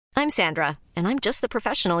I'm Sandra, and I'm just the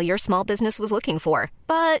professional your small business was looking for.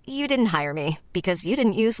 But you didn't hire me because you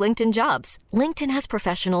didn't use LinkedIn Jobs. LinkedIn has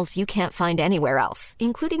professionals you can't find anywhere else,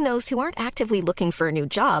 including those who aren't actively looking for a new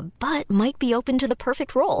job, but might be open to the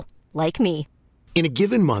perfect role, like me. In a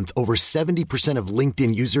given month, over 70% of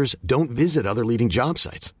LinkedIn users don't visit other leading job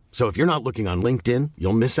sites. So if you're not looking on LinkedIn,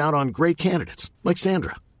 you'll miss out on great candidates like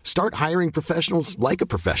Sandra. Start hiring professionals like a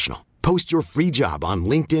professional. Post your free job on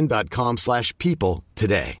linkedin.com/people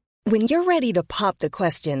today. When you're ready to pop the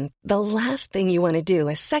question, the last thing you want to do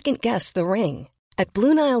is second-guess the ring. At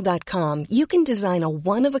BlueNile.com, you can design a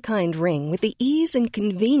one-of-a-kind ring with the ease and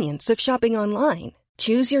convenience of shopping online.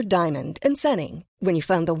 Choose your diamond and setting. When you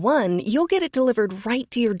find the one, you'll get it delivered right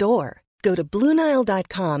to your door. Go to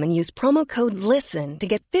BlueNile.com and use promo code LISTEN to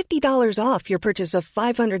get $50 off your purchase of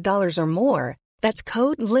 $500 or more. That's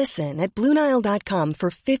code LISTEN at BlueNile.com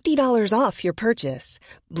for $50 off your purchase.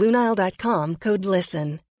 BlueNile.com, code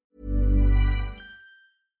LISTEN.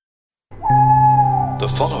 The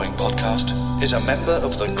following podcast is a member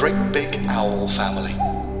of the Great Big Owl family.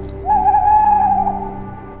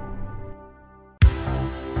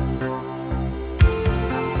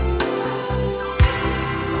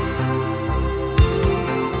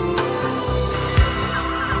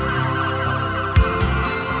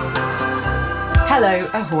 Hello,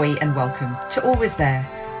 ahoy, and welcome to Always There,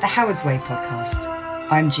 the Howard's Way podcast.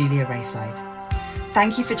 I'm Julia Rayside.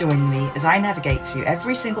 Thank you for joining me as I navigate through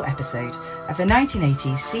every single episode of the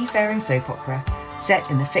 1980s seafaring soap opera set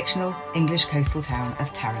in the fictional English coastal town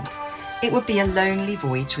of Tarrant. It would be a lonely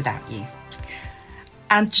voyage without you.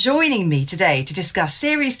 And joining me today to discuss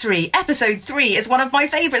Series 3, Episode 3 is one of my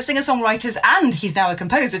favourite singer-songwriters, and he's now a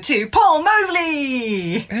composer too, Paul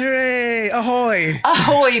Mosley! Hooray! Ahoy!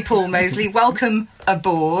 Ahoy, Paul Mosley. Welcome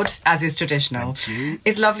aboard, as is traditional. Thank you.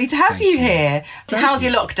 It's lovely to have you here. How's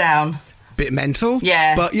your lockdown? Bit mental.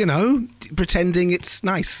 Yeah. But, you know, pretending it's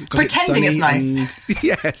nice. Pretending it's nice. And,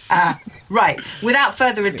 yes. Right. Without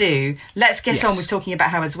further ado, let's get on with talking about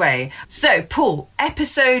Howard's Way. So, Paul,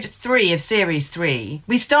 Episode 3 of Series 3.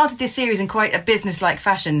 We started this series in quite a business-like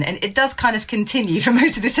fashion, and it does kind of continue for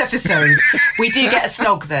most of this episode. We do get a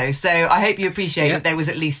slog, though, so I hope you appreciate that there was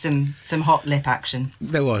at least some hot lip action.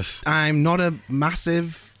 There was. I'm not a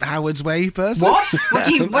massive Howard's Way person. What? What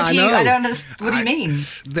do you I don't understand. What do you mean?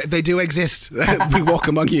 They do exist. We walk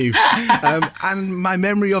among you. And my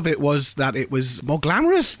memory of it was that it was more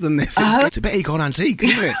glamorous than this. It's a bit Acorn Antique,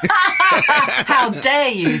 isn't it? How dare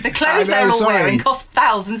you? The clothes they're all wearing cost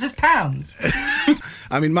thousands of pounds.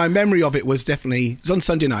 I mean, my memory of it was definitely, it was on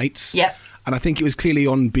Sunday nights. Yep. And I think it was clearly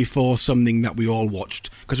on before something that we all watched,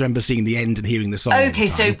 because I remember seeing the end and hearing the song. Okay,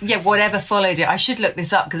 so whatever followed it. I should look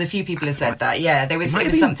this up because a few people have said that. Yeah, it was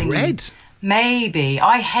something. Bread. Maybe.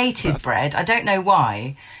 I hated Bread. I don't know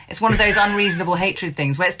why. It's one of those unreasonable hatred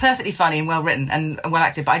things where it's perfectly funny and well written and well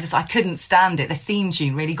acted, but I couldn't stand it. The theme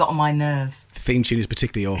tune really got on my nerves. The theme tune is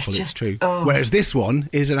particularly awful, it's true. Oh. Whereas this one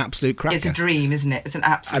is an absolute cracker. It's a dream, isn't it? It's an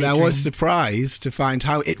absolute dream. And I was surprised to find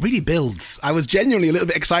how it really builds. I was genuinely a little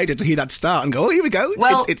bit excited to hear that start and go, oh, here we go.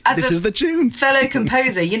 Well, this is the tune. Fellow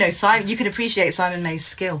composer, you know, Simon, you can appreciate Simon May's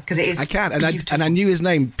skill because it is I can, and I knew his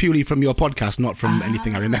name purely from your podcast, not from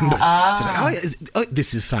anything I remembered. So I was like,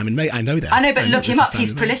 this is Simon May. I know that. I know, but look him up.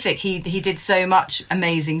 He's prolific. He did so much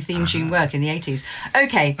amazing theme tune work in the 80s.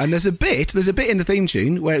 Okay. And there's a bit in the theme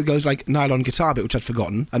tune where it goes like nylon guitar bit, which I'd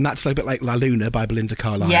forgotten, and that's a bit like La Luna by Belinda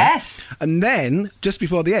Carlisle. Yes. And then just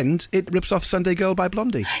before the end, it rips off Sunday Girl by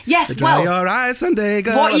Blondie. Yes. So dry your eyes, Sunday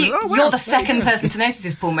Girl. You're the second person to notice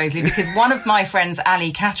this, Paul Mosley, because one of my friends,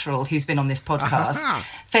 Ali Catterall, who's been on this podcast,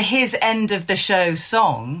 for his end of the show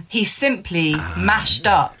song, he simply mashed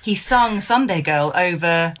up. He sung Sunday Girl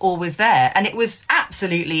over Always There, and it was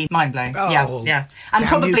absolutely mind-blowing. Yeah. And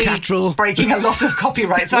probably breaking a lot of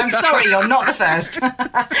copyright, so I'm sorry you're not the first.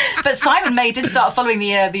 But Simon May did start following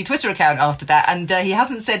the Twitter account after that, and he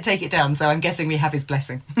hasn't said take it down, so I'm guessing we have his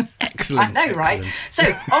blessing. Excellent. I know, right? So,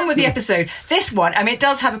 on with the episode. This one, I mean, it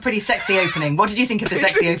does have a pretty sexy opening. What did you think of the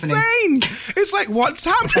sexy opening? It's insane! It's like, what's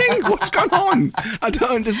happening? What's going on? I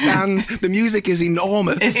don't understand. The music is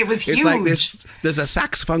enormous. It was huge. It's like there's a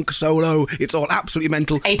sax funk solo. It's all absolutely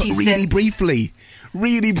mental. 80s but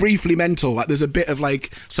really briefly mental. Like there's a bit of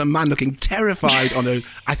like some man looking terrified on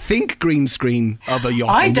I think green screen of a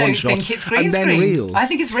yacht. I don't think it's green and then screen. real. I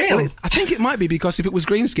think it's real. Well, I think it might be because if it was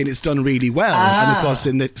green screen, it's done really well. And of course,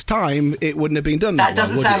 in its time, it wouldn't have been done that well.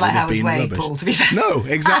 That doesn't sound like Howard's Way, rubbish. Paul, to be fair. No,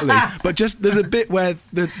 exactly. But just there's a bit where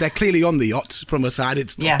they're clearly on the yacht from a side.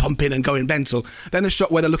 It's pumping and going mental. Then a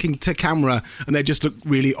shot where they're looking to camera and they just look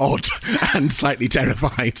really odd and slightly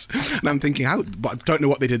terrified. And I'm thinking, I don't know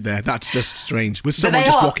what they did there. That's just strange. Was someone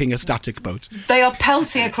just rocking a static boat? They are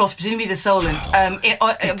pelting across, presumably the Solent.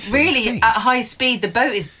 Really, insane. at high speed, the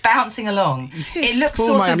boat is bouncing along. It looks full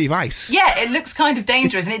sort Miami Vice. Yeah, it looks kind of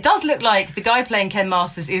dangerous, and it does look like the guy playing Ken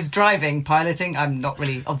Masters is driving, piloting. I'm not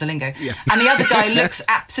really of the lingo. Yeah. And the other guy looks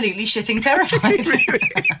absolutely shitting terrified.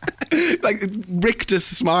 Like Richter's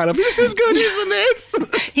smile of, this is good, isn't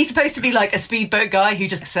it? He's supposed to be like a speedboat guy who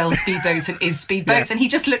just sells speedboats and is speedboats, and he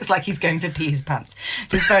just looks like he's going to pee his pants.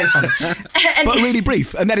 It's very funny. But really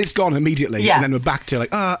brief, and then it's gone immediately. Yeah. And then we're back to like,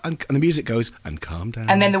 and the music goes, and calm down.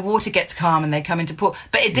 And then the water gets calm and they come into port.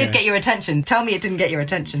 But it did get your attention. Tell me it didn't get your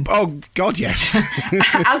attention. Oh, God, yes.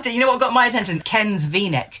 As did, you know what got my attention? Ken's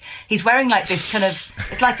V-neck. He's wearing like this kind of,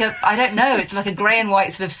 it's like a, I don't know, it's like a grey and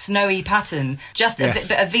white sort of snowy pattern. Just a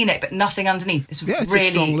bit of V-neck, but nothing underneath. It's really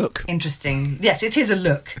a strong look. Interesting. Yes, it is a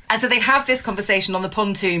look. And so they have this conversation on the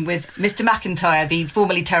pontoon with Mr. McIntyre, the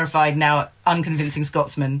formerly terrified, now unconvincing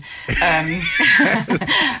Scotsman.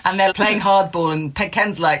 And they're playing hardball, and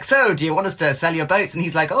Ken's like, so, do you want us to sell your boats? And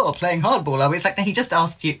he's like, oh, playing hardball, are we? It's like, no, he just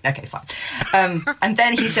asked you. Okay, fine. And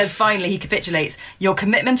then he says, finally, he capitulates, your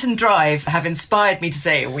commitment and drive have inspired me to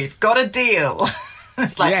say, we've got a deal.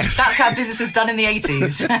 It's like, that's how business was done in the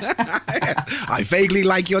 80s. Yes. I vaguely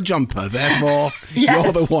like your jumper, therefore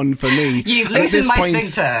you're the one for me. You've loosened my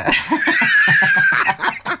sphincter.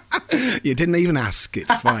 You didn't even ask,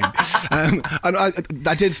 it's fine. And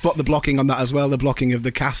I did spot the blocking on that as well. The blocking of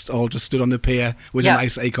the cast all just stood on the pier was a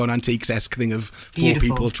nice Acorn Antiques-esque thing of four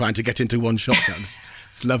people trying to get into one shot.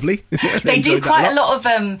 It's lovely. They do quite a lot of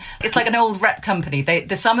it's like an old rep company.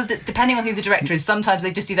 Depending on who the director is, sometimes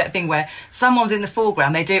they just do that thing where someone's in the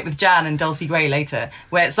foreground. They do it with Jan and Dulcie Gray later,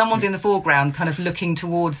 where someone's in the foreground kind of looking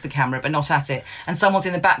towards the camera but not at it, and someone's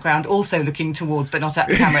in the background also looking towards but not at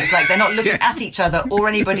the camera. It's like they're not looking at each other or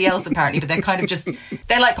anybody else apparently, but they're kind of just,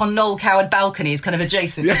 they're like on Noel Coward balconies, kind of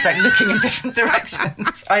adjacent, just like looking in different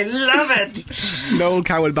directions. I love it. Noel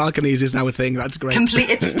Coward balconies is now a thing. That's great.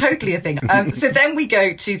 It's totally a thing. So then we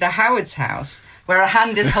go to the Howard's house, where a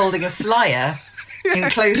hand is holding a flyer in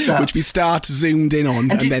close-up, which we start zoomed in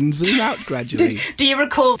on and then zoom out gradually. Do you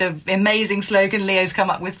recall the amazing slogan Leo's come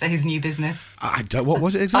up with for his new business? I don't. What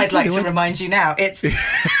was it exactly? I'd like to remind you now. It's,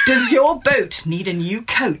 does your boat need a new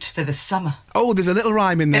coat for the summer? Oh, there's a little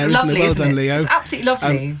rhyme in there, isn't there? Well done, Leo. It's absolutely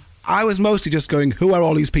lovely. I was mostly just going, who are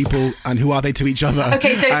all these people and who are they to each other?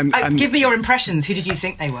 Okay, so give me your impressions. Who did you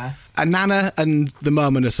think they were? A nana and the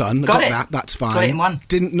mum and a son. Got it. That's fine. Got it in one.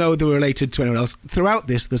 Didn't know they were related to anyone else. Throughout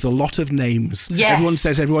this, there's a lot of names. Yes. Everyone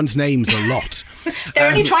says everyone's names a lot. They're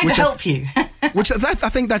only trying to help you. Which I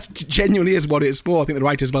think that genuinely is what it's for. I think the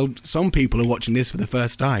writers, some people are watching this for the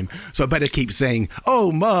first time, so I better keep saying,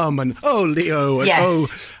 oh, Mum, and oh, Leo, and oh...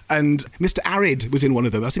 And Mr. Arid was in one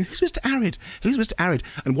of them. I was thinking, who's Mr. Arid? Who's Mr. Arid?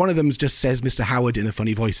 And one of them just says Mr. Howard in a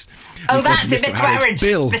funny voice. Oh, that's it, Mr. Arid.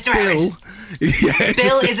 Bill. Mr. Arid. Yeah,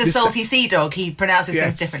 Bill is a salty sea dog. He pronounces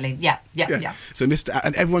things differently. Yeah. So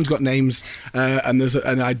and everyone's got names,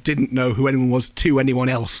 and I didn't know who anyone was to anyone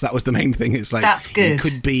else. That was the main thing. It's like, that's good. It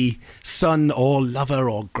could be son or lover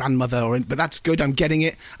or grandmother, but that's good. I'm getting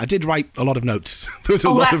it. I did write a lot of notes. There was a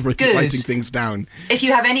lot of writing things down. If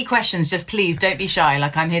you have any questions, just please don't be shy.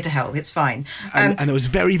 Like, I'm here to help. It's fine. And there was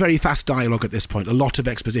very, very fast dialogue at this point. A lot of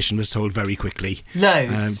exposition was told very quickly.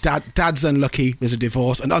 Loads. Dad's unlucky. There's a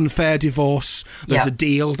divorce, an unfair divorce. There's a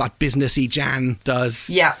deal that businessy Jan does.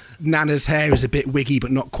 Yeah. Nana's hair is a bit wiggy,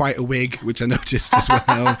 but not quite a wig, which I noticed as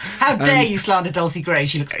well. How dare you slander Dulcie Gray?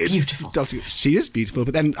 She looks beautiful. She is beautiful,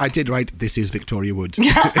 but then I did write, this is Victoria Wood.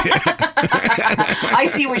 I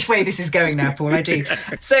see which way this is going now, Paul, I do.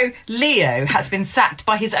 So Leo has been sacked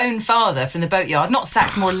by his own father from the boatyard. Not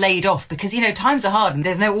sacked, more laid off, because, times are hard and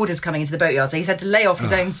there's no orders coming into the boatyard, so he's had to lay off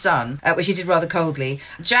his own son, which he did rather coldly.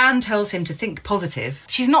 Jan tells him to think positive.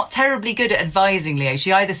 She's not terribly good at advising Leo.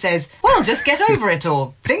 She either says, well, just get over it,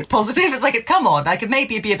 or think positive. It's like, come on, I could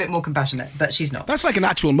maybe be a bit more compassionate, but she's not. That's like an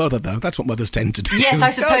actual mother, though. That's what mothers tend to do. Yes, I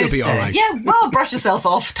suppose You'll be so. all right. Yeah, well, brush yourself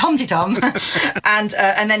off, tum-de-tum. And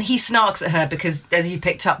then he snarks at her because, as you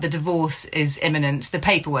picked up, the divorce is imminent, the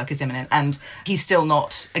paperwork is imminent, and he's still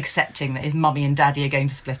not accepting that his mummy and daddy are going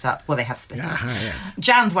to split up. Well, they have split up. Yes.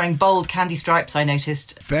 Jan's wearing bold candy stripes, I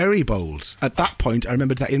noticed. Very bold. At that point, I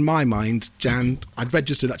remembered that in my mind, Jan, I'd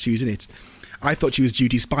registered that she was in it. I thought she was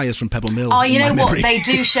Judy Spires from Pebble Mill. Oh, you know what? They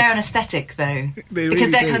do share an aesthetic, though. They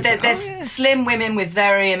because really they're slim women with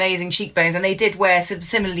very amazing cheekbones, and they did wear some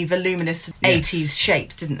similarly voluminous 80s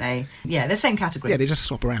shapes, didn't they? Yeah, they're same category. Yeah, they just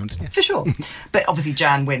swap around. Yeah. For sure. But obviously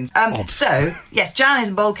Jan wins. So, yes, Jan is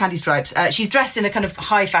in bold candy stripes. She's dressed in a kind of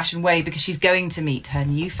high fashion way because she's going to meet her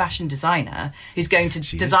new fashion designer who's going to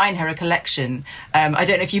design her a collection. I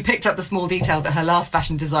don't know if you picked up the small detail that her last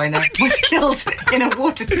fashion designer was killed in a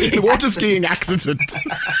water skiing accident.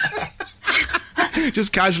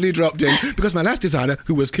 Just casually dropped in because my last designer,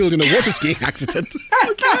 who was killed in a water skiing accident.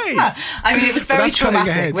 Okay. I mean, it was very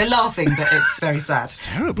traumatic. We're laughing, but it's very sad. It's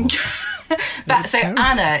terrible. Terrible.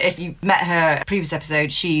 Anna, if you met her previous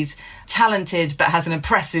episode, she's talented but has an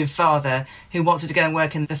oppressive father who wants her to go and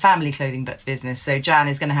work in the family clothing business. So Jan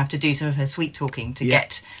is going to have to do some of her sweet talking to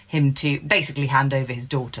get him to basically hand over his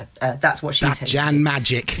daughter. That's what she's Jan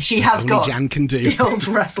magic. She has got Jan can do. The old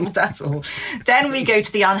razzle dazzle. Then we go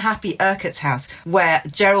to the unhappy Urquhart's house where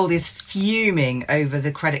Gerald is fuming over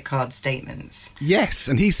the credit card statements. Yes,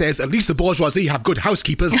 and he says, at least the bourgeoisie have good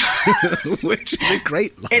housekeepers, which is a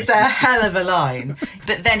great line. It's a hell of a line.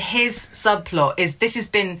 But then his subplot is, this has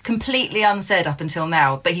been completely unsaid up until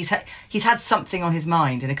now, but he's had something on his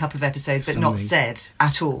mind in a couple of episodes, but not said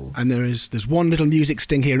at all. And there's one little music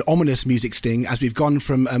sting here, an ominous music sting, as we've gone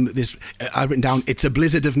from this, I've written down, it's a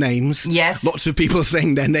blizzard of names. Yes. Lots of people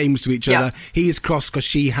saying their names to each other. He is cross because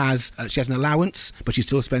she has an allowance, but she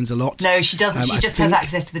still spends a lot. No, she doesn't. She just has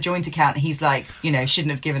access to the joint account. He's like,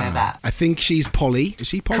 shouldn't have given her that. I think she's Polly. Is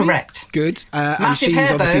she Polly? Correct. Good. Massive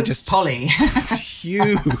hair bow, just Huge Polly.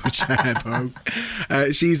 hair bow.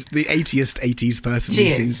 She's the 80s person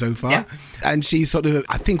we've seen so far. Yep. And she's sort of,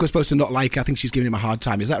 I think we're supposed to not like her. I think she's giving him a hard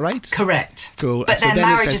time. Is that right? Correct. Cool. But their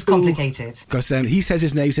marriage is complicated. Because he says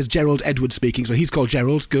his name, he says Gerald Edward speaking, so he's called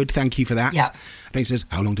Gerald. Good, thank you for that. Yeah. Then he says,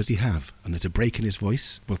 how long does he have? And there's a break in his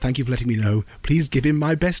voice. Well, thank you for letting me know. Please give him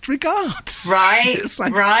my best regards. Right, it's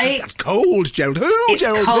like, right. That's cold, Gerald. It's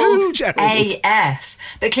Gerald? cold Gerald? AF.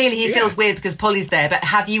 But clearly he feels weird because Polly's there. But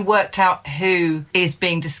have you worked out who is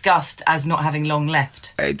being discussed as not having long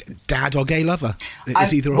left? Dad or gay lover?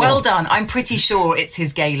 It's either or. Well done. I'm pretty sure it's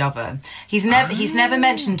his gay lover. He's never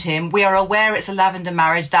mentioned him. We are aware it's a lavender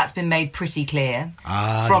marriage. That's been made pretty clear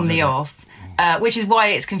from the off. Which is why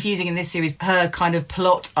it's confusing in this series. Her kind of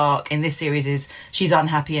plot arc in this series is she's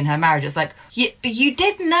unhappy in her marriage. It's like, but you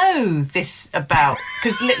did know this about...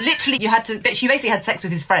 Because literally she basically had sex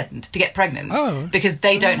with his friend to get pregnant because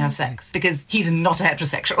they don't have sex because he's not a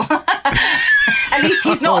heterosexual. At least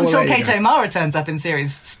he's not until Kate O'Mara turns up in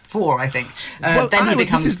series 4, I think. Then he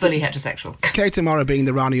becomes fully heterosexual. Kate O'Mara being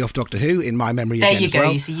the Rani of Doctor Who, in my memory there again you as go,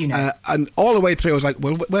 well. you see, you know. And all the way through I was like,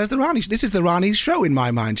 well, where's the Rani? This is the Rani's show in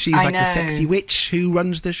my mind. She's the sexy witch who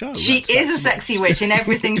runs the show. She is a sexy witch in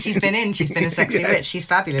everything she's been in. She's been a sexy witch. She's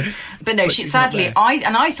fabulous. But no, she sadly,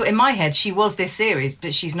 I thought in my head she was this series,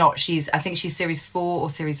 but she's not. I think she's series 4 or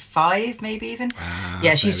series 5, maybe even.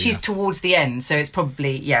 She's towards the end, so it's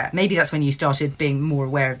probably, maybe that's when you started being more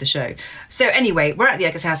aware of the show. So anyway, we're at the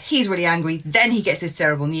Urquhart's house. He's really angry. Then he gets this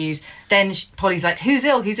terrible news. Then Polly's like, who's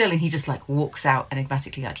ill? Who's ill? And he just like walks out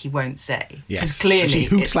enigmatically, like he won't say. Yes. Clearly and she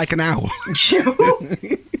hoots like an owl.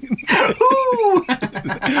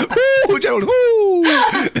 Ooh, Gerald, ooh.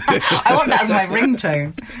 I want that as my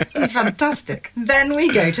ringtone. It's fantastic. Then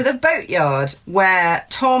we go to the boatyard where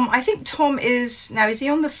I think Tom is he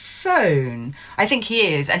on the phone? I think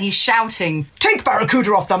he is, and he's shouting, "Take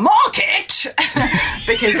Barracuda off the market!"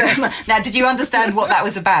 Because now, did you understand what that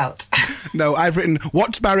was about? No, I've written,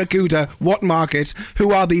 what's Barracuda? What market?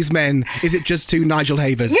 Who are these men? Is it just 2 Nigel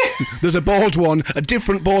Havers? There's a bald one, a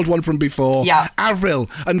different bald one from before. Yeah. Avril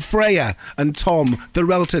and Freya and Tom, the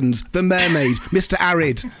Reltons, the Mermaid, Mr.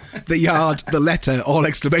 Arid, the Yard, the Letter, all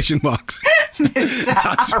exclamation marks. Mr.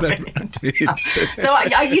 Arid.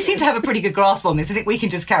 So you seem to have a pretty good grasp on this. I think we can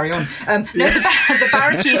just carry on. The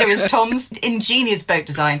Barracuda is Tom's ingenious boat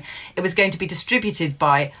design. It was going to be distributed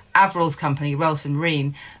by Avril's company, Relton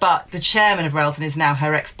Marine, but the chairman of Relton is now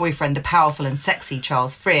her ex-boyfriend, the powerful and sexy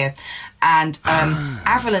Charles Freer. And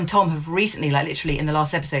Avril and Tom have recently, like literally in the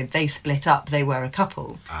last episode, they split up. They were a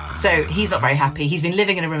couple. So he's not very happy. He's been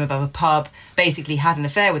living in a room above a pub, basically had an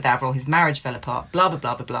affair with Avril. His marriage fell apart, blah, blah,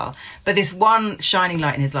 blah, blah, blah. But this one shining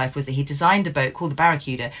light in his life was that he designed a boat called the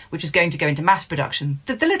Barracuda, which was going to go into mass production.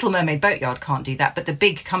 The Little Mermaid Boatyard can't do that, but the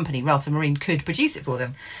big company, Relton Marine, could produce it for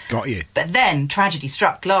them. Got you. But then tragedy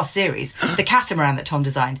struck last series. The catamaran that Tom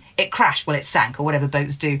designed, it crashed. Well, it sank, or whatever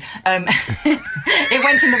boats do. It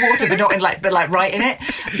went in the water, but not not in but right in it.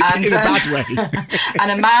 And, in a bad way.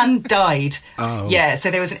 And a man died. Oh. Yeah,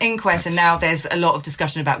 so there was an inquest, and now there's a lot of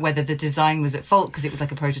discussion about whether the design was at fault because it was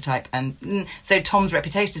like a prototype. And so Tom's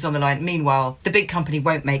reputation is on the line. Meanwhile, the big company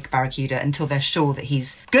won't make Barracuda until they're sure that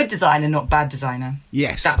he's good designer, not bad designer.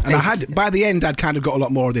 Yes, and by the end, I'd kind of got a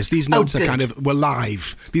lot more of this. These notes were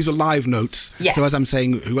live. These were live notes. Yes. So as I'm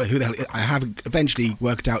saying, who the hell, I have eventually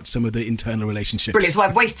worked out some of the internal relationships. Brilliant. So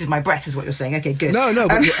I've wasted my breath, is what you're saying. Okay, good. No,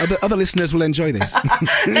 but other listeners will enjoy this.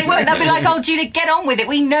 They won't. They'll be like, "Oh, Julia, get on with it.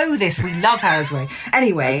 We know this. We love Howard's Way."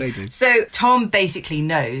 Anyway, they do. So Tom basically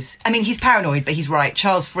knows. I mean, he's paranoid, but he's right.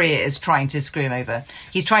 Charles Freer is trying to screw him over.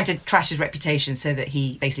 He's trying to trash his reputation so that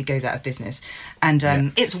he basically goes out of business. And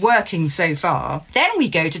it's working so far. Then we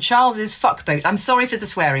go to Charles's fuck boat. I'm sorry for the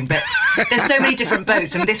swearing, but there's so many different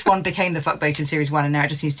boats, and this one became the fuck boat in Series 1, and now it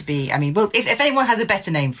just seems to be... I mean, well, if anyone has a better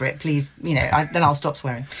name for it, please, then I'll stop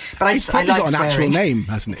swearing. But it's probably got an actual name,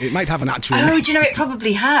 hasn't it? It might have an actual name. Oh, do you know, it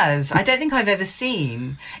probably has. I don't think I've ever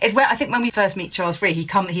seen. I think when we first meet Charles Freer,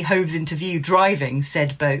 he hoves into view driving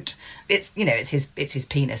said boat. It's his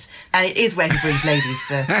penis, and it is where he brings ladies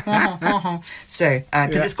for. So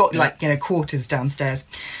because it's got quarters downstairs,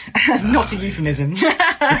 not a euphemism.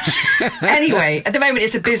 Anyway, at the moment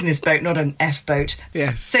it's a business boat, not an F boat.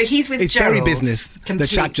 Yes. So he's with it's Gerald. Very business. Completely. The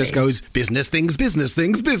chat just goes business things.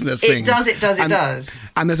 It does.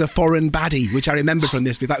 And there's a foreign baddie, which I remember from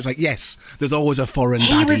this. Because that was like, yes, there's always a foreign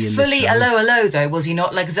baddie. He was in fully this show. hello, though, was he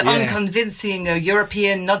not? Like, it's unconvincing,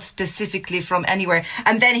 European, not specifically from anywhere.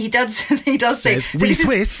 And then he does say, "We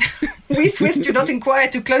Swiss." We Swiss do not inquire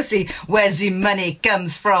too closely where the money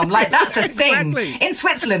comes from. Like, that's a thing. Exactly. In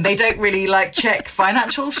Switzerland, they don't really, check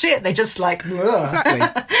financial shit. They just, Exactly.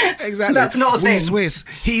 That's not a thing. We Swiss.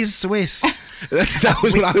 He's Swiss. That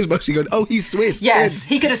was what I was mostly going, oh, he's Swiss. Yes, Good.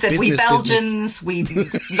 he could have said, we Belgians, we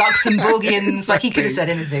Luxembourgians, Exactly. he could have said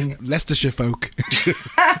anything. Leicestershire folk.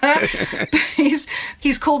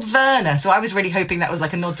 He's called Werner, so I was really hoping that was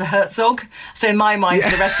like a nod to Herzog. So in my mind,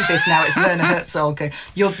 for the rest of this now, it's Werner Herzog.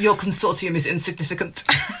 Your consortium is insignificant.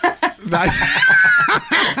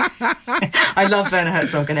 I love Werner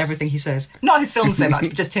Herzog and everything he says. Not his films so much,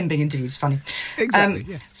 but just him being interviewed is funny. Exactly,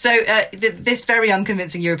 yeah. So this very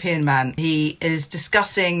unconvincing European man, he is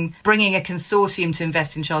discussing bringing a consortium to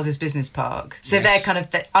invest in Charles's business park. So they're kind of,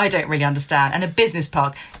 I don't really understand. And a business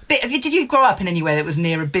park. Did you grow up in anywhere that was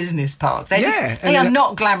near a business park? They are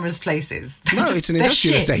not glamorous places. No, it's an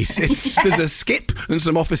industrial estate. There's a skip and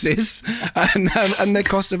some offices, and they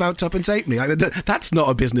cost about tuppence halfpenny. That's not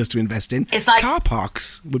a business to invest in. It's like car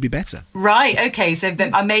parks would be better. Right, okay, so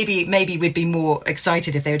maybe we'd be more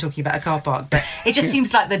excited if they were talking about a car park, but it just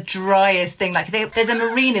seems like the driest thing. Like, there's a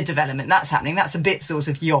marina development that's happening. That's a bit sort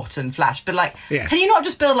of yacht and flash, but can you not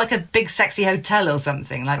just build like a big sexy hotel or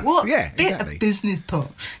something? Like, what? Yeah, exactly. A business park.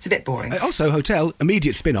 It's a bit boring. Also, hotel,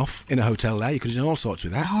 immediate spin-off in a hotel there. You could have done all sorts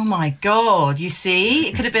with that. Oh my God, you see?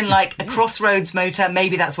 It could have been like a Crossroads motel.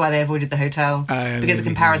 Maybe that's why they avoided the hotel, because the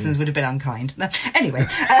comparisons would have been unkind. Anyway.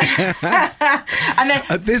 And then,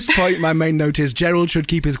 at this point, my main note is Gerald should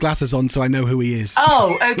keep his glasses on so I know who he is.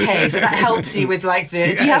 Oh, okay. So that helps you with do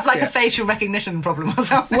you have a facial recognition problem or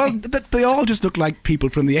something? Well, they all just look like people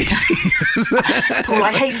from the 80s. Paul,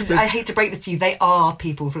 I hate to break this to you. They are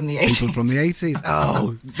people from the 80s. People from the 80s.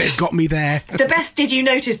 Oh, they've got me there. Did you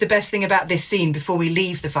notice the best thing about this scene before we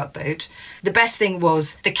leave the fuckboat? The best thing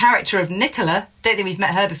was the character of Nicola. Don't think we've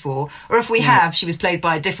met her before, or if we have, she was played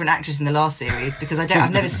by a different actress in the last series, because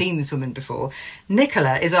I've never seen this woman before.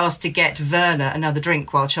 Nicola is asked to get Werner another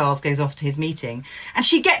drink while Charles goes off to his meeting, and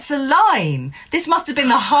she gets a line. This must have been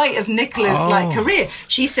the height of Nicola's career.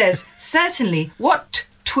 She says, "Certainly, what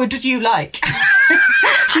would you like?"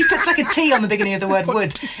 She puts like a T on the beginning of the word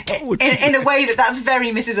would in a way that's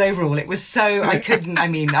very Mrs. Overall. It was so,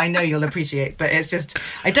 I know you'll appreciate, but it's just,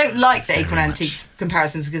 I don't like the Acorn Antiques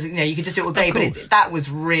comparisons because, you can just do it all day, but that was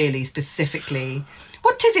really specifically...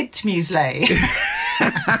 What is it, Muesli?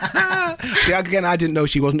 See, again, I didn't know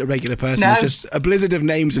she wasn't a regular person. No. It's just a blizzard of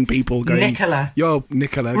names and people going... Nicola. Yo,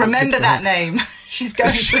 Nicola. Remember that name. She's going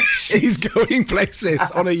places. She's going places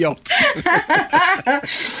on a yacht.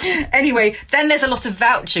 Anyway, then there's a lot of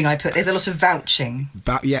vouching, There's a lot of vouching.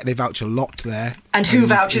 They vouch a lot there. And who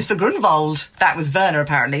vouches for Grunwald? That was Werner,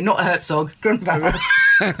 apparently, not Herzog. Grunwald.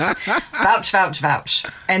 Vouch.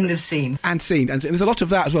 End of scene. And there's a lot of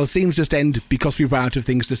that as well. Scenes just end because we've run out of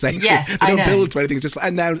things to say. Yes, they don't build to anything. Just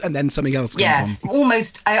and then something else comes on.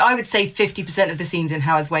 Almost. I would say 50% of the scenes in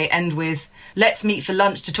Howard's Way end with "Let's meet for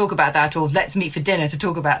lunch to talk about that," or "Let's meet for dinner to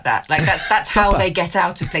talk about that." Like that's how they get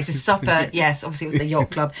out of places. Supper, yes, obviously with the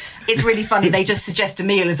yacht club. It's really funny. They just suggest a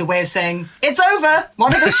meal as a way of saying it's over.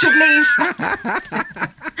 One of us should leave.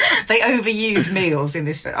 They overuse meals in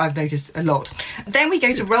this, I've noticed a lot. Then we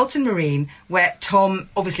go to Royalton Marine, where Tom,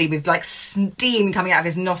 obviously with like steam coming out of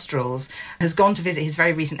his nostrils, has gone to visit his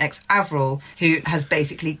very recent ex, Avril, who has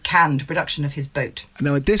basically canned production of his boat.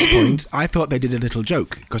 Now, at this point, I thought they did a little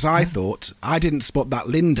joke, because I thought I didn't spot that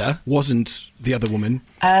Linda wasn't the other woman.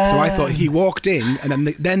 So I thought he walked in, and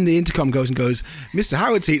then the intercom goes, Mr.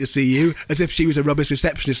 Howard's here to see you, as if she was a rubbish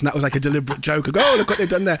receptionist, and that was like a deliberate joke. I go, oh, look what they've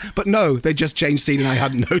done there. But no, they just changed scene, and I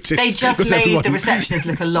hadn't noticed. They just made the receptionist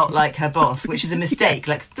look a lot like her boss, which is a mistake.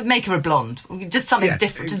 Yes. Like, make her a blonde. Just something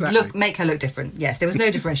different. Exactly. Just make her look different. Yes, there was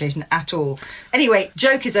no differentiation at all. Anyway,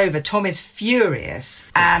 joke is over. Tom is furious.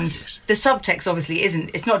 And the subtext obviously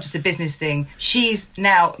isn't, it's not just a business thing. She's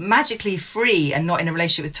now magically free and not in a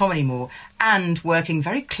relationship with Tom anymore, and working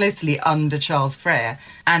very closely under Charles Frere.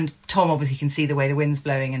 And Tom obviously can see the way the wind's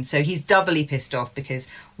blowing, and so he's doubly pissed off because,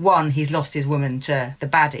 one, he's lost his woman to the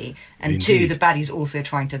baddie, and Indeed. two, the baddie's also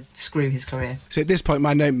trying to screw his career. So at this point,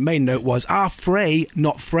 my main note was, Frey,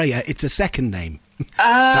 not Freya, it's a second name.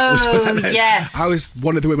 Oh, yes.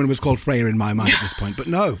 One of the women was called Freya in my mind at this point, but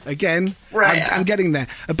no, again, I'm getting there.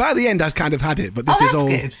 By the end, I kind of had it, but this is all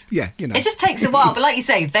good. Yeah, you know. It just takes a while, but like you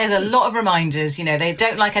say, there's a lot of reminders. You know, they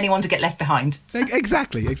don't like anyone to get left behind.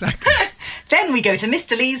 Exactly. Then we go to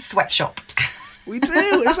Mr. Lee's sweatshop. We do.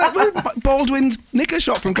 It's like Baldwin's knicker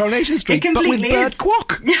shop from Coronation Street, but with Bird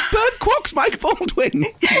Kwok. Bird Kwok's Mike Baldwin.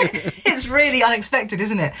 It's really unexpected,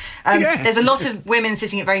 isn't it? There's a lot of women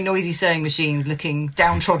sitting at very noisy sewing machines looking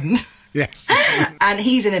downtrodden. Yes. And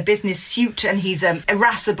he's in a business suit, and he's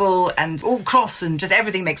irascible and all cross, and just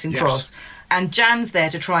everything makes him cross. And Jan's there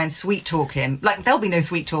to try and sweet talk him. Like, there'll be no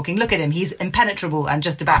sweet talking. Look at him. He's impenetrable and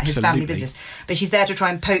just about his family business. But she's there to try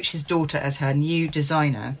and poach his daughter as her new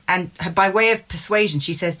designer. And by way of persuasion,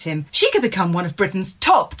 she says to him, she could become one of Britain's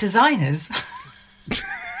top designers.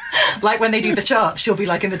 Like when they do the charts, she'll be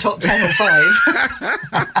like in the top 10 or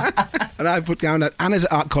 5. And I've put down that Anna's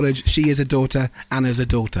at art college, she is a daughter, Anna's a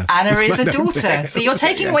daughter. Anna is a daughter. So you're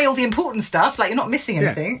taking away all the important stuff, like you're not missing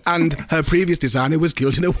anything. Yeah. And her previous designer was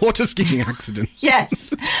killed in a water skiing accident.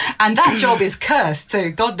 Yes. And that job is cursed,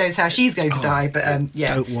 so God knows how she's going to die. But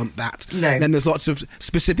don't want that. No. Then there's lots of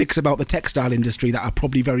specifics about the textile industry that are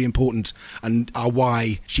probably very important and are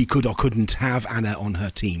why she could or couldn't have Anna on her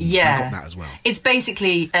team. Yeah. I got that as well. It's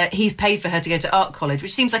basically he's paid for her to go to art college,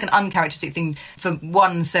 which seems like an uncharacteristic thing for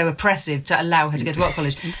one so oppressive to allow her to go to art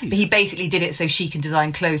college. But he basically did it so she can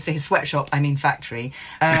design clothes for his sweatshop, factory.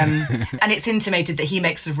 And it's intimated that he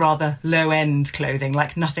makes sort of rather low-end clothing,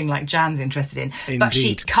 like nothing like Jan's interested in. Indeed. But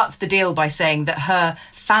she cuts the deal by saying that her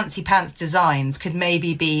fancy pants designs could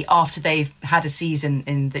maybe be after they've had a season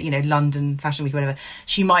in the London Fashion Week or whatever.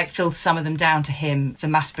 She might filter some of them down to him for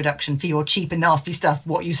mass production for your cheap and nasty stuff,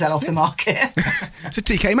 what you sell off the market. So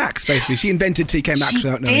TK Maxx, basically. She invented TK Maxx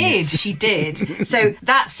without knowing it. She did. So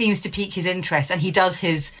that seems to pique his interest, and he does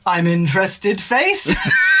his I'm interested face.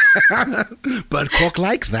 Bert Kwok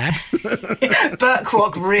likes that. Bert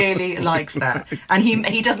Kwok really likes that. And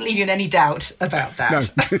he doesn't leave you in any doubt about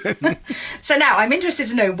that. No. So now I'm interested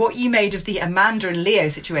to know what you made of the Amanda and Leo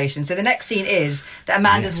situation. So the next scene is that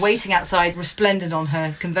Amanda's waiting outside, resplendent on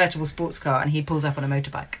her convertible sports car, and he pulls up on a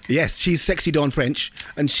motorbike. Yes, she's Sexy Dawn French,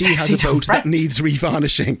 and she has a boat that needs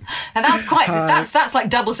revarnishing. And that's quite that's like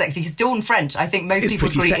double sexy. Because Dawn French, I think most people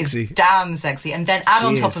agree, is damn sexy. And then add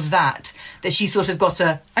on top of that she's sort of got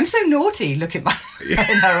I'm so naughty look in in her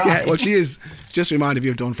eye. Yeah, well, she is. Just reminded me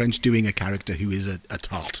of Dawn French doing a character who is a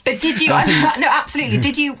tart. But did you? No, absolutely.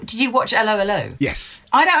 Did you watch LOLO? Yes.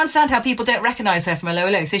 I don't understand how people don't recognise her from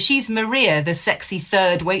LOLO. So she's Maria, the sexy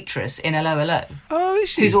third waitress in LOLO. Oh, is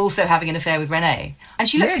she? Who's also having an affair with Renee. And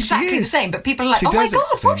she looks exactly the same, but people are like, oh my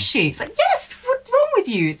God, was she? It's like, yes, what's wrong with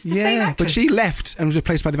you? It's the same actress. But she left and was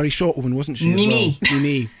replaced by the very short woman, wasn't she? Mimi.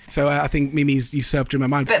 Mimi. So I think Mimi's usurped her in my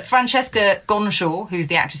mind. But Francesca Gonshaw, who's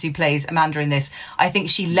the actress who plays Amanda in this, I think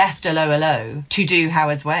she left LOLO to do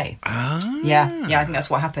Howard's Way. Ah. Yeah, I think that's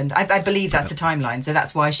what happened. I believe that's the timeline, so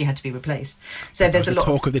that's why she had to be replaced. So there's a lot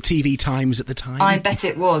talk of the TV Times at the time. I bet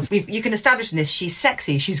it was. You can establish in this, she's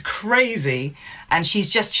sexy, she's crazy, and she's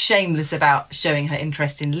just shameless about showing her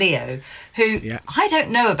interest in Leo, who I don't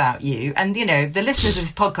know about you, and the listeners of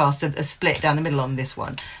this podcast are split down the middle on this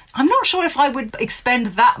one. I'm not sure if I would expend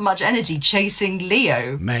that much energy chasing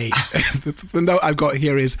Leo. Mate, the note I've got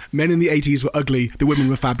here is men in the 80s were ugly, the women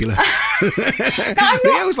were fabulous.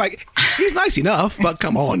 Leo was like, he's nice enough, but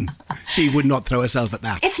come on. She would not throw herself at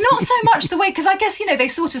that. It's not so much the way, because I guess, they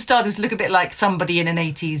sort of started to look a bit like somebody in an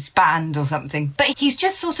 80s band or something. But he's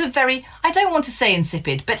just sort of very, I don't want to say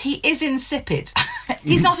insipid, but he is insipid.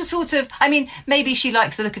 He's not a sort of... I mean, maybe she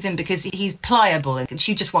likes the look of him because he's pliable and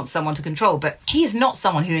she just wants someone to control, but he is not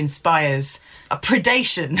someone who inspires a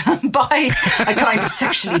predation by a kind of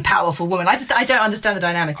sexually powerful woman. I don't understand the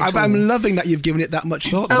dynamic at all. I'm loving that you've given it that much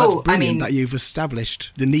thought. That's brilliant that you've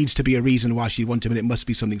established there needs to be a reason why she wants him, and it must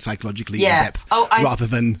be something psychologically in depth rather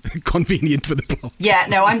than convenient for the plot. Yeah,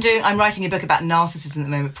 no, I'm writing a book about narcissism at the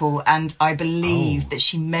moment, Paul, and I believe that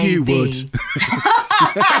she may be... would.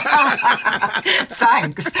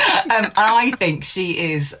 Thanks. And I think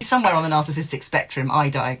she is somewhere on the narcissistic spectrum, I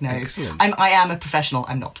diagnose. I am a professional,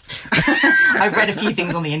 I'm not. I've read a few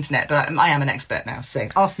things on the internet, but I am an expert now, so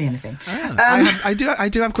ask me anything. I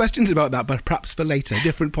do have questions about that, but perhaps for later,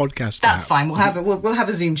 different podcast. That's fine. We'll have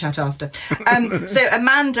a Zoom chat after. So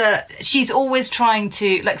Amanda, she's always trying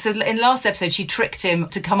to, like, so in last episode she tricked him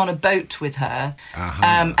to come on a boat with her,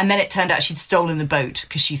 and then it turned out she'd stolen the boat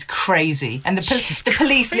because she's crazy, and the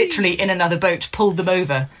police literally in another boat pulled them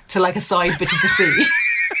over to like a side bit of the sea.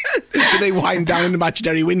 Did they wind down in the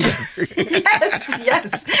imaginary window?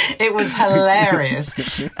 yes. It was hilarious.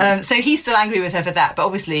 So he's still angry with her for that, but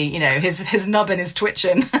obviously, you know, his nubbin is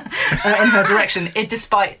twitching in her direction,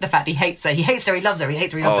 despite the fact he hates her. He hates her, he loves her, he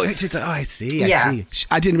hates her, he loves her. I see.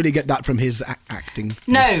 I didn't really get that from his acting.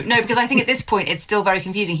 No, because I think at this point it's still very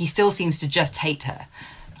confusing. He still seems to just hate her.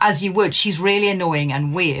 As you would, she's really annoying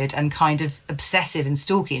and weird and kind of obsessive and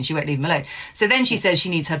stalky, and she won't leave him alone. So then she says she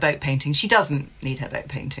needs her boat painting. She doesn't need her boat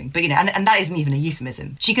painting, but you know, and that isn't even a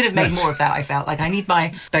euphemism. She could have made more of that. I felt like I need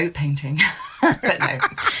my boat painting, but no.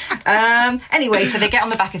 Anyway, so they get on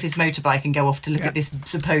the back of his motorbike and go off to look at this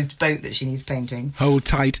supposed boat that she needs painting. Hold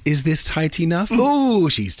tight. Is this tight enough? Oh,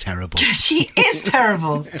 she's terrible. She is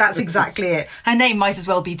terrible. That's exactly it. Her name might as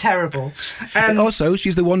well be terrible. Also,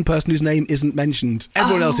 she's the one person whose name isn't mentioned.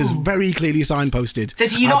 Everyone else is very clearly signposted. So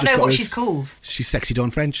do you not know what she's called? She's Sexy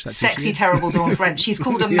Dawn French. That's Sexy Terrible Dawn French. She's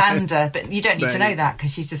called Amanda, but you don't need to know that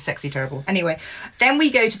because she's just sexy terrible. Anyway, then we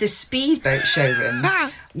go to the speedboat showroom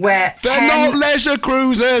where they're not leisure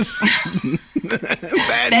cruisers.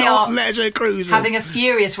 They're not leisure cruisers. Having a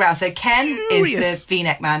furious row. So Ken is the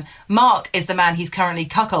V-neck man. Mark is the man he's currently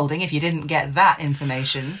cuckolding, if you didn't get that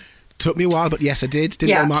information. Took me a while, but yes, I did.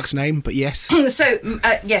 Didn't know Mark's name, but yes. So,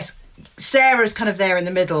 yes, Sarah's kind of there in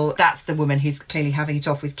the middle. That's the woman who's clearly having it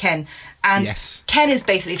off with Ken. And Ken is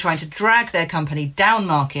basically trying to drag their company down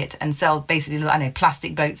market and sell basically,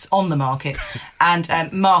 plastic boats on the market. And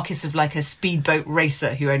Mark is sort of like a speedboat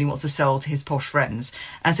racer who only wants to sell to his posh friends.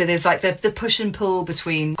 And so there's like the push and pull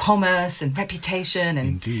between commerce and reputation. And,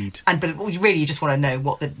 indeed. But really, you just want to know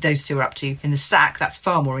what those two are up to in the sack. That's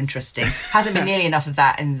far more interesting. Hasn't been nearly enough of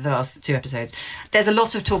that in the last 2 episodes. There's a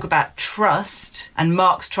lot of talk about trust, and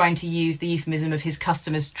Mark's trying to use the euphemism of his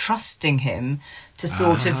customers trusting him to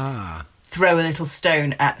sort of throw a little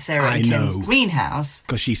stone at Sarah and Ken's greenhouse.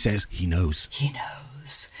 Because she says he knows. He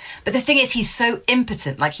knows. But the thing is, he's so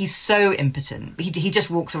impotent. Like, he's so impotent. He just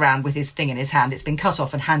walks around with his thing in his hand. It's been cut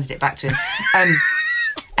off and handed it back to him.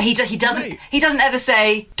 He doesn't ever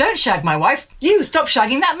say, "Don't shag my wife. You stop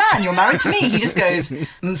shagging that man. You're married to me." He just goes,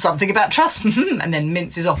 "Something about trust," and then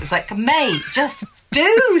minces off. It's like, mate, just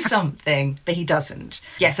do something. But he doesn't.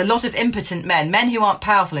 Yes, a lot of impotent men who aren't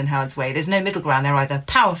powerful in Howard's way. There's no middle ground. They're either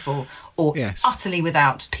powerful or utterly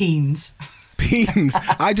without peens. Peens.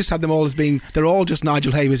 I just had them all as being, they're all just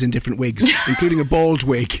Nigel Havers in different wigs, including a bald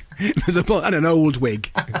wig and an old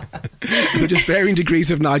wig. They're just varying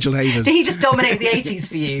degrees of Nigel Havers. Did he just dominate the 80s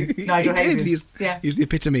for you, Nigel Havers? He's the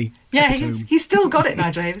epitome. Yeah, he's still got it,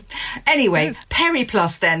 Nigel Havers. Anyway, Perry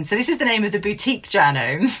Plus then. So this is the name of the boutique Jan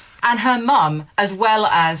owns. And her mum, as well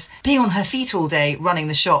as being on her feet all day running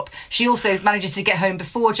the shop, she also manages to get home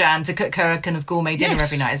before Jan to cook her a kind of gourmet dinner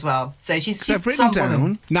every night as well. So she's I've written down,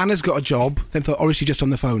 woman. Nana's got a job, then thought, or is she just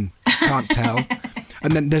on the phone? Can't tell.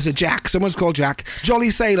 And then there's a Jack. Someone's called Jack. Jolly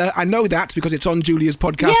Sailor. I know that because it's on Julia's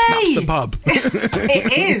podcast. Yay! That's the pub.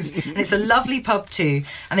 It is. And it's a lovely pub too.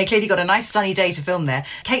 And they clearly got a nice sunny day to film there.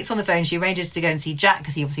 Kate's on the phone. She arranges to go and see Jack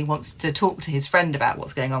because he obviously wants to talk to his friend about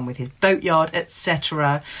what's going on with his boatyard,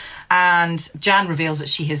 etc. And Jan reveals that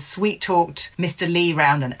she has sweet-talked Mr. Lee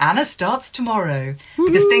round, and Anna starts tomorrow.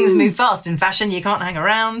 Because things move fast in fashion. You can't hang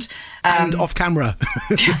around. And off camera.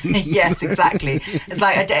 Yes, exactly. It's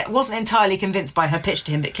like, I wasn't entirely convinced by her pitch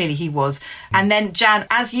to him, but clearly he was. And then Jan,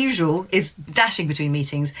 as usual, is dashing between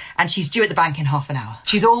meetings, and she's due at the bank in half an hour.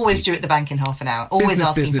 She's always due at the bank in half an hour. Always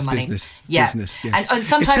asking for money. Business, yes. And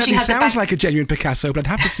sometimes she has sounds like a genuine Picasso, but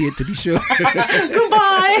I'd have to see it to be sure.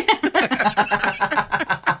 Goodbye.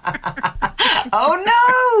 Oh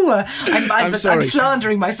sure. I'm sorry. I'm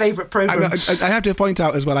slandering my favourite programme. I have to point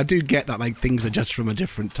out as well, I do get that like things are just from a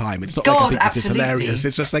different time. It's not God, like I think this is absolutely. hilarious.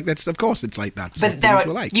 It's just like, of course it's like that.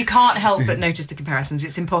 But you can't help but notice the comparisons.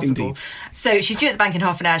 It's impossible. Indeed. So she's due at the bank in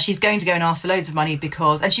half an hour. She's going to go and ask for loads of money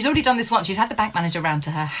and she's already done this once. She's had the bank manager round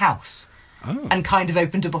to her house. Oh. And kind of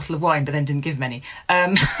opened a bottle of wine, but then didn't give many.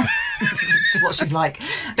 Just what she's like.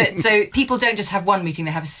 But so people don't just have one meeting;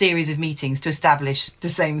 they have a series of meetings to establish the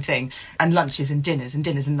same thing, and lunches and dinners and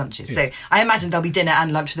dinners and lunches. Yes. So I imagine there'll be dinner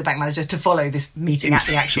and lunch for the bank manager to follow this meeting at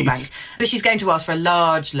the actual bank. But she's going to ask for a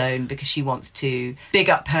large loan because she wants to big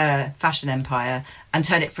up her fashion empire and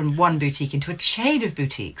turn it from one boutique into a chain of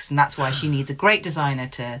boutiques. And that's why she needs a great designer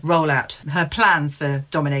to roll out her plans for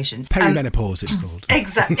domination. Perimenopause, it's called.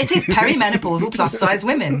 Exactly. It is perimenopausal plus-size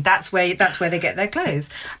women. That's where they get their clothes.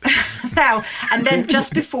 Now, and then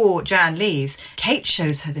just before Jan leaves, Kate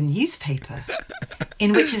shows her the newspaper,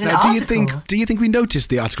 in which is an article. Do you think we noticed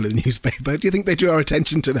the article in the newspaper? Do you think they drew our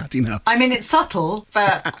attention to that enough? I mean, it's subtle,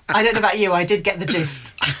 but I don't know about you, I did get the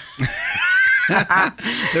gist.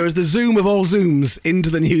 There is the zoom of all zooms into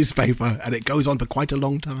the newspaper, and it goes on for quite a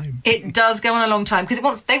long time. It does go on a long time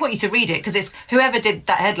because they want you to read it, because it's whoever did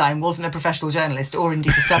that headline wasn't a professional journalist or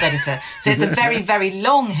indeed the sub-editor. So it's a very, very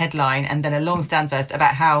long headline and then a long stand first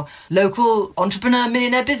about how local entrepreneur,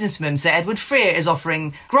 millionaire businessman Sir Edward Freer is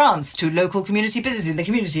offering grants to local community businesses in the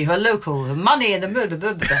community who are local, the money and the blah, blah,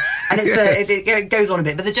 blah, blah. And it goes on a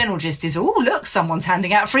bit. But the general gist is, oh, look, someone's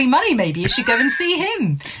handing out free money. Maybe you should go and see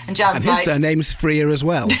him. And Jan's his surname's Freer as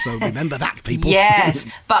well, so remember that, people. Yes,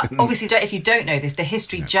 but obviously, if you don't know this, the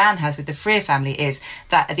history Jan has with the Freer family is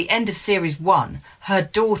that at the end of series 1, her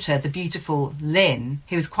daughter, the beautiful Lynn,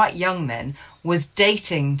 who was quite young then, was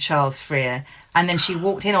dating Charles Freer, and then she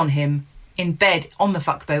walked in on him in bed on the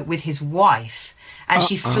fuckboat with his wife. And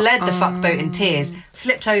she fled the fuckboat in tears,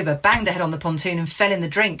 slipped over, banged her head on the pontoon and fell in the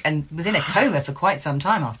drink and was in a coma for quite some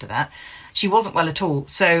time after that. She wasn't well at all.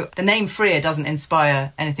 So the name Freer doesn't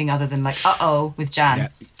inspire anything other than like, uh-oh, with Jan. Yeah.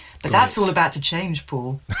 But that's all about to change,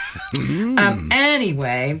 Paul.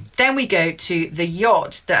 Anyway, then we go to the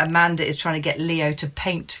yacht that Amanda is trying to get Leo to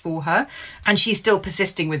paint for her. And she's still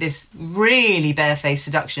persisting with this really barefaced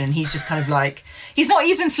seduction. And he's just kind of like, he's not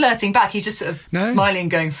even flirting back. He's just sort of smiling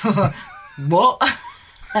going, what?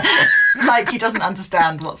 Like he doesn't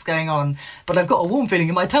understand what's going on. But I've got a warm feeling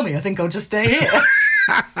in my tummy. I think I'll just stay here.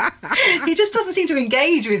 He just doesn't seem to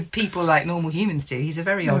engage with people like normal humans do. He's a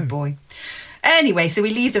very odd boy. Anyway, so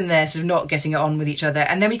we leave them there, sort of not getting it on with each other.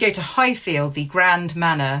 And then we go to Highfield, the Grand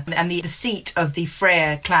Manor, and the seat of the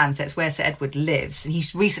Freer clan. So it's where Sir Edward lives. And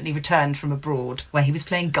he's recently returned from abroad, where he was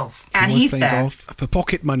playing golf. And he's playing there. Golf for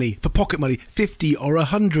pocket money. 50 or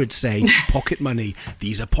 100, say. Pocket money.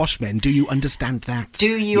 These are posh men. Do you understand that? Do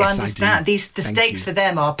you understand? The stakes for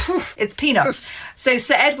them are, it's peanuts. So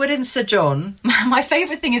Sir Edward and Sir John, my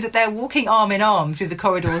favourite thing is that they're walking arm in arm through the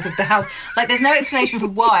corridors of the house. Like, there's no explanation for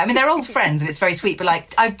why. I mean, they're old friends, and it's very sweet, but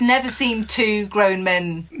like I've never seen two grown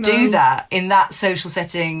men do that in that social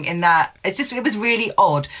setting, in that it was really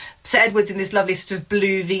odd. Sir Edward's in this lovely sort of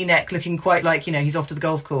blue V-neck looking quite like, you know, he's off to the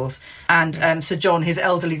golf course, and Sir John, his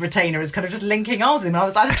elderly retainer, is kind of just linking arms with him. I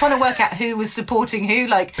was trying to work out who was supporting who,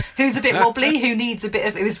 like who's a bit wobbly, who needs a bit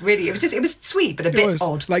of, it was sweet but a bit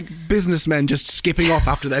odd, like businessmen just skipping off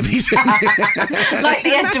after their meeting. Like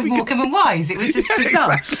the end of Morecambe and Wise. It was just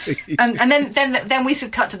bizarre. Exactly. And then we sort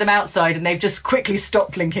of cut to them outside and they've just quickly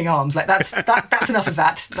stopped linking arms. Like that's enough of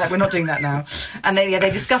that. Like we're not doing that now. And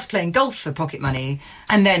they discuss playing golf for pocket money.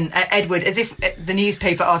 And then Edward, as if the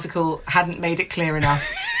newspaper article hadn't made it clear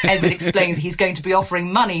enough, Edward explains he's going to be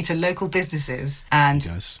offering money to local businesses. And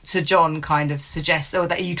Sir John kind of suggests,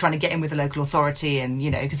 that are you trying to get in with the local authority? And,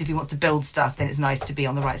 you know, because if he wants to build stuff, then it's nice to be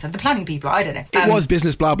on the right side. The planning people, I don't know. It was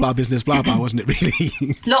business blah blah, wasn't it really?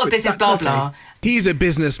 A lot of business blah blah. He's a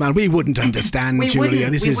businessman. We wouldn't understand, Julia.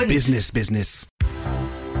 This is business.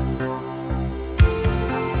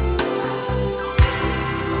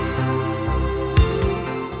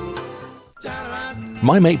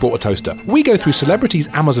 My Mate Bought a Toaster. We go through celebrities'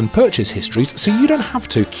 Amazon purchase histories so you don't have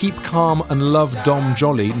to. Keep calm and love Dom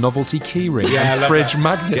Jolly novelty keyring and fridge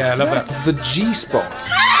magnets. Yeah, I love that. The G-Spot.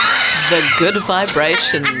 The Good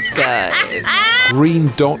Vibrations Guide.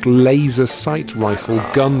 Green Dot Laser Sight Rifle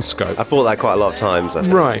Gun Scope. I've bought that quite a lot of times, I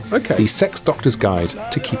think. Right, okay. The Sex Doctor's Guide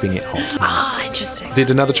to Keeping It Hot. Interesting. Did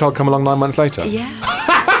another child come along 9 months later? Yeah.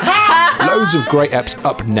 Loads of great eps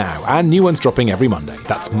up now, and new ones dropping every Monday.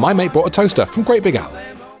 That's My Mate Bought a Toaster from Great Big Al.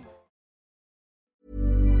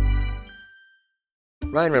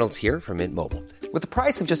 Ryan Reynolds here from Mint Mobile. With the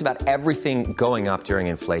price of just about everything going up during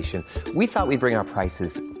inflation, we thought we'd bring our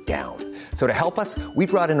prices down. So to help us, we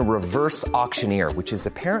brought in a reverse auctioneer, which is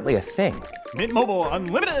apparently a thing. Mint Mobile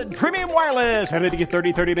Unlimited Premium Wireless. How to get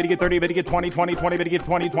 30, 30, bit to get 30, bit to get 20, 20, 20, bit to get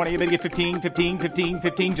 20, 20, bit to get 15, 15, 15,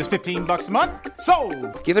 15, just $15 a month?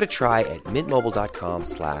 Sold! Give it a try at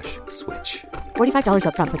mintmobile.com/switch. $45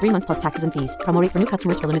 up front for 3 months plus taxes and fees. Promo rate for new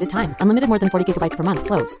customers for limited time. Unlimited more than 40 gigabytes per month.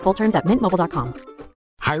 Slows full terms at mintmobile.com.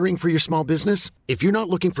 Hiring for your small business? If you're not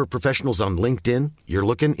looking for professionals on LinkedIn, you're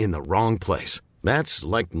looking in the wrong place. That's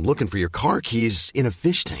like looking for your car keys in a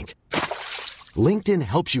fish tank. LinkedIn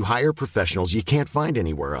helps you hire professionals you can't find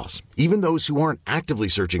anywhere else, even those who aren't actively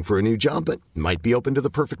searching for a new job but might be open to the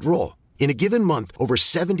perfect role. In a given month, over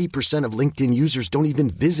 70% of LinkedIn users don't even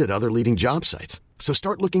visit other leading job sites. So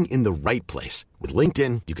start looking in the right place. With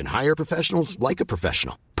LinkedIn, you can hire professionals like a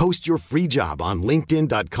professional. Post your free job on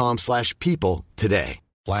linkedin.com/people today.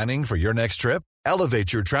 Planning for your next trip?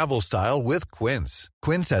 Elevate your travel style with Quince.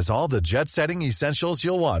 Quince has all the jet-setting essentials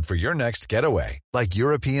you'll want for your next getaway, like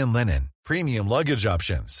European linen, premium luggage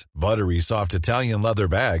options, buttery soft Italian leather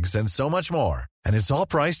bags, and so much more. And it's all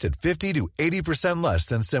priced at 50 to 80% less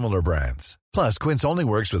than similar brands. Plus, Quince only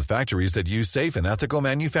works with factories that use safe and ethical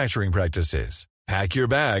manufacturing practices. Pack your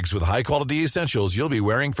bags with high-quality essentials you'll be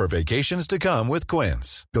wearing for vacations to come with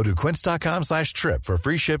Quince. Go to quince.com/trip for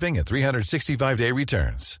free shipping and 365-day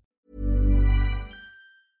returns.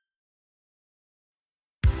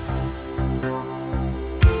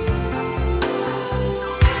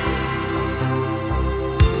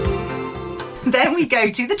 Then we go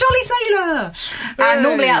to the Jolly Sailor. And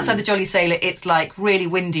normally outside the Jolly Sailor, it's like really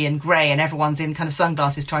windy and grey and everyone's in kind of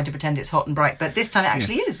sunglasses trying to pretend it's hot and bright. But this time it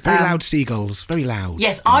actually is. Very loud seagulls. Very loud.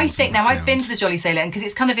 Yes, I think now I've been to the Jolly Sailor, and because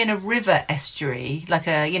it's kind of in a river estuary, like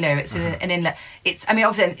a, you know, it's an inlet. It's, I mean,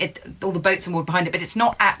 obviously all the boats are moored behind it, but it's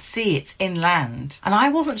not at sea, it's inland. And I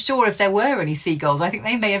wasn't sure if there were any seagulls. I think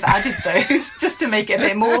they may have added those just to make it a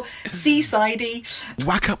bit more seasidey.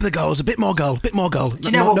 Whack up the gulls, a bit more gull, bit more gull. Do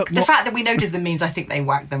you know what? The fact that we noticed them means I think they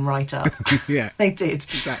whacked them right up. Yeah. They did.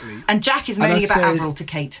 Exactly. And Jack is moaning about Avril to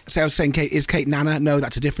Kate. So I was saying, Kate, is Kate Nana? No,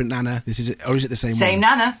 that's a different Nana. This is it, or is it the same one? Same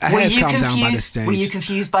Nana. Were you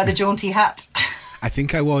confused by the jaunty hat? I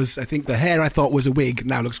think I was. I think the hair I thought was a wig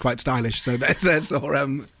now looks quite stylish. So that's or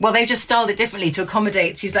Well, they've just styled it differently to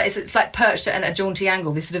accommodate. She's like it's like perched at a jaunty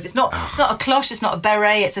angle. This sort of it's not a cloche, it's not a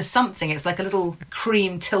beret, it's a something. It's like a little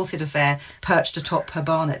cream tilted affair perched atop her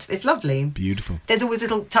barnet. It's lovely. Beautiful. There's always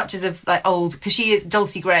little touches of like old, because she is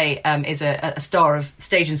Dulcie Gray is a star of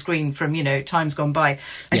stage and screen from, you know, times gone by,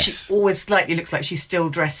 and she always slightly looks like she's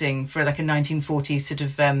still dressing for like a 1940s sort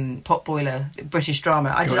of pot boiler British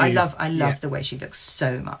drama. I love the way she looks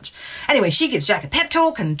so much. Anyway, she gives Jack a pep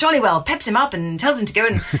talk and Jollywell peps him up and tells him to go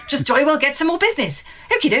and just Jollywell get some more business.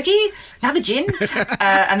 Okie dokie, now the gin.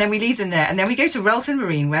 And then we leave them there. And then we go to Relton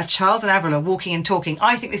Marine, where Charles and Avril are walking and talking.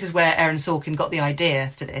 I think this is where Aaron Sorkin got the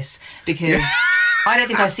idea for this, because I don't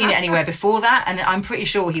think I've seen it anywhere before that, and I'm pretty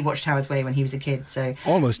sure he watched Howard's Way when he was a kid. So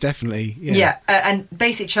almost definitely, and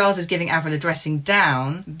basically Charles is giving Avril a dressing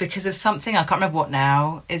down because of something. I can't remember what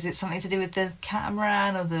now. Is it something to do with the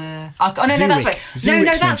catamaran or the? Oh no, that's right.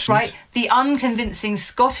 Zurich's that's right. The unconvincing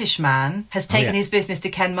Scottish man has taken his business to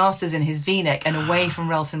Ken Masters in his V-neck and away from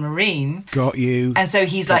Relton Marine. Got you. And so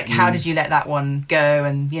he's like, how did you let that one go?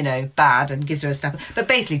 And, you know, bad, and gives her a slap. But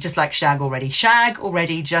basically, just like Shag already,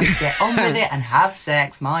 just get on with it and have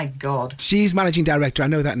sex. My God. She's managing director. I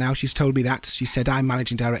know that now. She's told me that. She said, I'm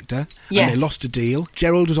managing director. Yes. And they lost a deal.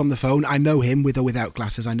 Gerald was on the phone. I know him with or without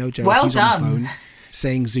glasses. I know Gerald. Well He's done. on the phone.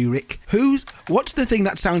 Saying Zurich. What's the thing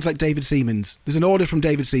that sounds like David Seamans? There's an order from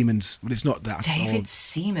David Seamans, but it's not that. David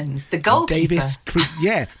Seamans, the goalkeeper.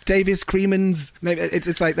 Davis Creemans. Maybe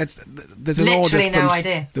it's like that's. There's an order. Literally no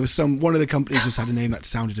idea. There was one of the companies just had a name that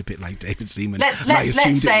sounded a bit like David Seaman. Let's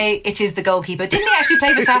say it is the goalkeeper. Didn't he actually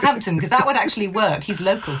play for Southampton? Because that would actually work. He's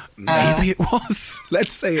local. Maybe it was.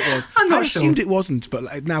 Let's say it was. I'm not sure. I assumed it wasn't,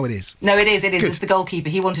 but now it is. No, it is. Good. It's the goalkeeper.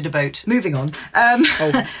 He wanted a boat. Moving on.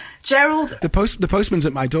 Gerald. The postman's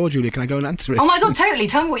at my door, Julia. Can I go and answer it? Oh my God, totally.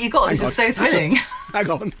 Tell me what you got. This is so thrilling. Hang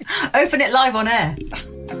on. Open it live on air.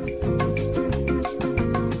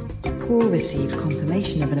 Paul received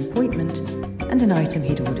confirmation of an appointment and an item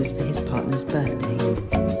he'd ordered for his partner's birthday.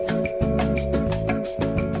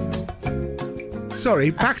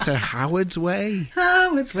 Sorry, back to Howard's Way.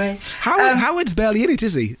 Howard's Way. Howard's barely in it,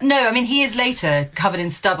 is he? No, I mean, he is later covered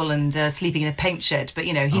in stubble and sleeping in a paint shed, but,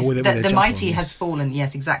 he's the mighty has fallen.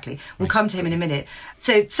 Yes, exactly. We'll come to him in a minute.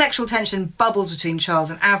 So sexual tension bubbles between Charles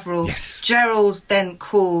and Avril. Yes. Gerald then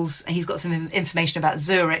calls, and he's got some information about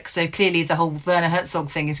Zurich, so clearly the whole Werner Herzog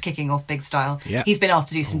thing is kicking off big style. Yeah. He's been asked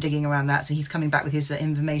to do some digging around that, so he's coming back with his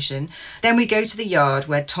information. Then we go to the yard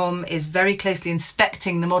where Tom is very closely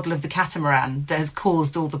inspecting the model of the catamaran that has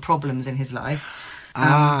caused all the problems in his life.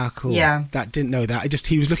 Cool. Yeah. Didn't know that.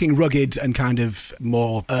 He was looking rugged and kind of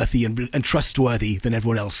more earthy and trustworthy than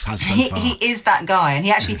everyone else has so far. He is that guy, and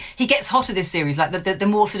he gets hotter this series. Like the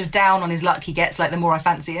more sort of down on his luck he gets, like the more I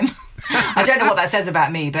fancy him. I don't know what that says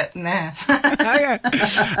about me, but nah.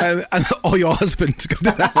 Or your husband.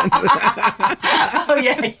 Oh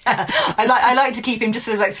yeah. I like to keep him just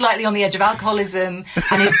sort of like slightly on the edge of alcoholism,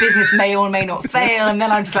 and his business may or may not fail, and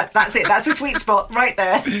then I'm just like, that's it, that's the sweet spot right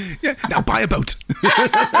there. Yeah. Now buy a boat.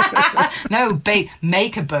 No, babe,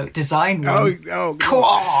 make a boat, design one.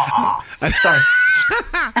 Sorry.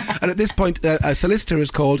 And at this point, a solicitor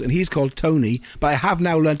is called, and he's called Tony, but I have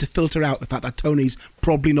now learned to filter out the fact that Tony's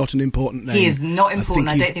probably not an important name. He is not important.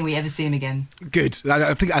 I don't think we ever see him again. Good.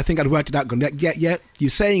 I think I'd worked it out. Going, yeah, you're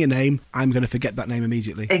saying a name, I'm going to forget that name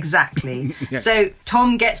immediately. Exactly. Yeah. So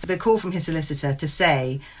Tom gets the call from his solicitor to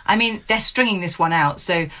say, I mean, they're stringing this one out,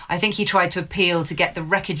 so I think he tried to appeal to get the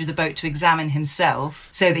wreckage of the boat to examine himself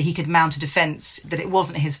so that he could mount a defence that it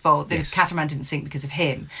wasn't his fault, the catamaran didn't sink because of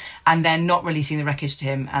him, and they're not releasing the wreckage to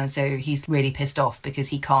him, and so he's really pissed off because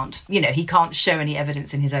he can't show any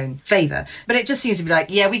evidence in his own favour. But it just seems to be like,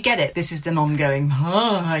 yeah, we get it, this is an ongoing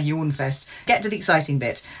yawn fest. Get to the exciting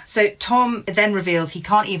bit. So Tom then reveals he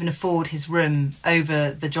can't even afford his room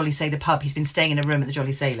over the Jolly Sailor pub. He's been staying in a room at the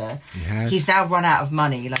Jolly Sailor. He's now run out of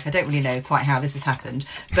money. Like, I don't really know quite how this has happened,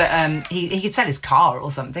 but he could sell his car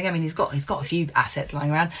or something. I mean, he's got a few assets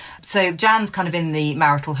lying around. So Jan's kind of in the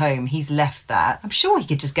marital home. He's left that. I'm sure he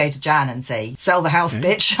could just go to Jan and say, sell the house,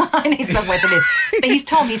 bitch. I need somewhere to live. But he's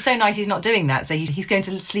Tom. He's so nice. He's not doing that. So he's going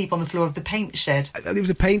to sleep on the floor of the paint shed. It was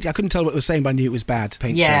a paint. I couldn't tell what it was saying, but I knew it was bad.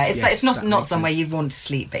 Paint shed. It's not somewhere you'd want to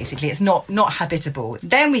sleep. Basically, it's not habitable.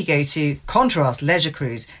 Then we go to contrast leisure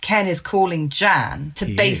cruise. Ken is calling Jan to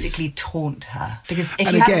basically taunt her because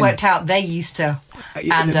if you hadn't worked out, they used to.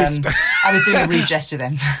 And I was doing a rude gesture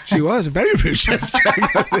then. She was a very rude gesture.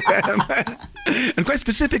 And quite a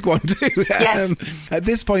specific one too. Yes. At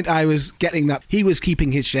this point I was getting that he was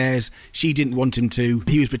keeping his shares, she didn't want him to.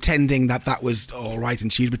 He was pretending that was all right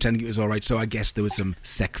and she was pretending it was all right, so I guess there was some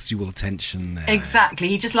sexual tension there. Exactly.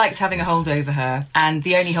 He just likes having a hold over her, and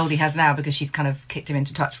the only hold he has now, because she's kind of kicked him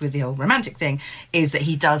into touch with the old romantic thing, is that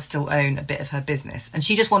he does still own a bit of her business, and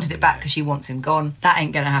she just wanted it back because she wants him gone. That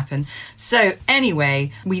ain't going to happen. So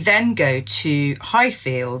anyway, we then go to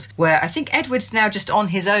Highfield, where I think Edward's now just on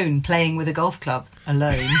his own playing with a golf club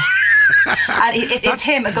alone. And it's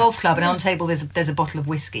him, a golf club, and on the table there's a bottle of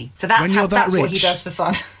whiskey. So that's what he does for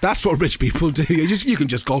fun. That's what rich people do. You can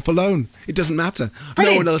just golf alone. It doesn't matter.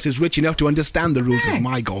 Brilliant. No one else is rich enough to understand the rules of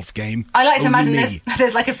my golf game. I like to imagine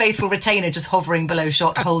there's like a faithful retainer just hovering below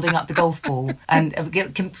shot, holding up the golf ball and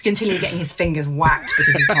continually getting his fingers whacked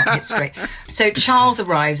because he can't hit straight. So Charles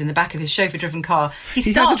arrives in the back of his chauffeur-driven car. He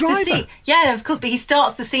starts the scene. Yeah, of course, but he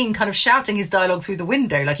starts the scene kind of shouting his dialogue through the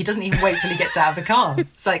window. Like, he doesn't even wait till he gets out of the car.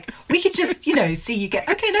 It's like, we could just, see you get...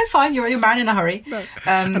 Okay, no, fine, you're a man in a hurry. No.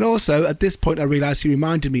 And also, at this point, I realised he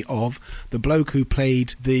reminded me of the bloke who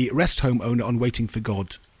played the rest home owner on Waiting for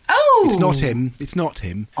God. Oh! It's not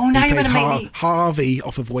him. Oh, now you're going to make me... Harvey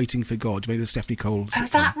off of Waiting for God, maybe the Stephanie Cole. Oh,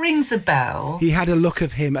 that rings a bell. He had a look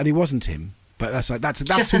of him, and he wasn't him. But that's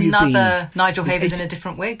just who you've been. Another Nigel Havers in a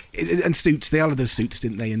different wig. And suits. They all had those suits,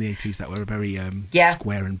 didn't they, in the 80s that were very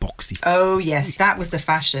square and boxy. Oh, yes. That was the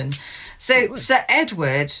fashion. So Sir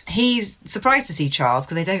Edward, he's surprised to see Charles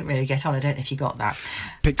because they don't really get on. I don't know if you got that.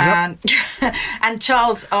 Picked it up. And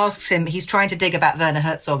Charles asks him, he's trying to dig about Werner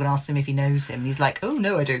Herzog and asks him if he knows him. He's like, oh,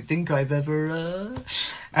 no, I don't think I've ever...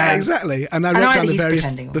 exactly. And I wrote down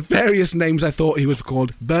the various names I thought he was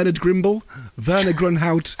called. Bernard Grimble, Werner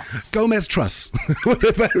Grunhout, Gomez Truss were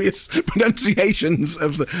the various pronunciations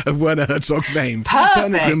of Werner Herzog's name. Perfect.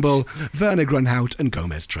 Bernard Grimble, Werner Grunhout and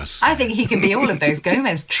Gomez Truss. I think he can be all of those.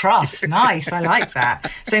 Gomez Truss. Nice, I like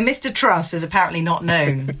that. So Mr. Truss is apparently not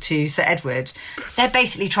known to Sir Edward. They're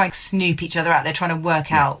basically trying to snoop each other out. They're trying to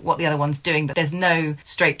work out what the other one's doing, but there's no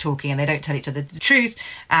straight talking and they don't tell each other the truth.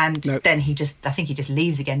 And then I think he just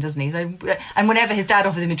leaves again, doesn't he? So, and whenever his dad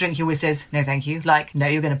offers him a drink, he always says, no, thank you. Like, no,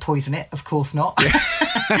 you're going to poison it. Of course not.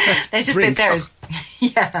 There's just Drinks.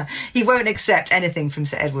 Yeah, he won't accept anything from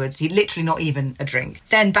Sir Edward. He literally not even a drink.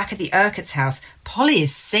 Then back at the Urquhart's house, Polly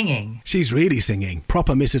is singing. She's really singing.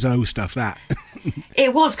 Proper Mrs. O stuff, that.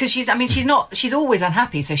 It was, because she's always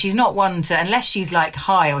unhappy, so she's not one to, unless she's like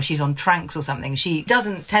high or she's on tranks or something, she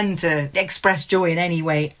doesn't tend to express joy in any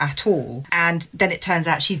way at all. And then it turns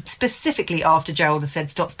out she's specifically after Gerald has said,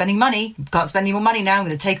 stop spending money, can't spend any more money now, I'm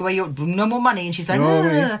going to take away no more money. And she's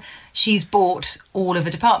like, she's bought all of a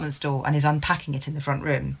department store and is unpacking it in the front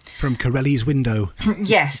room. From Corelli's window.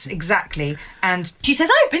 Yes, exactly. And she says,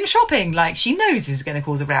 I've been shopping. Like, she knows this is going to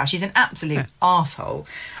cause a row. She's an absolute arsehole.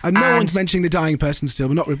 And no one's mentioning the dying person still.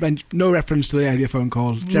 No reference to the earlier phone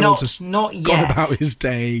call. Gerald's not yet. Gone about his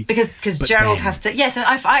day. Because Gerald has to... Yes, and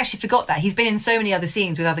I actually forgot that. He's been in so many other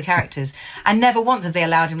scenes with other characters, and never once have they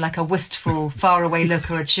allowed him like a wistful, faraway look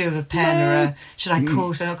or a chew of a pen or a should I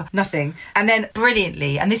call, should I not call? Nothing. And then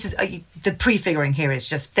brilliantly, and this is... the prefiguring here is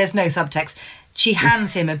just... There's no subtext. She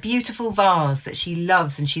hands him a beautiful vase that she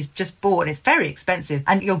loves and she's just bought. It's very expensive.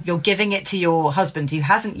 And you're giving it to your husband who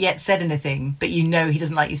hasn't yet said anything, but you know he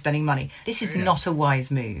doesn't like you spending money. This is not a wise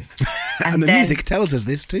move. And the music tells us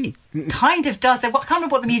this too. Kind of does. I can't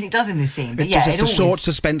remember what the music does in this scene, but it's just a short,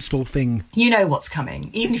 suspenseful thing. You know what's coming,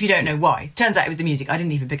 even if you don't know why. Turns out it was the music. I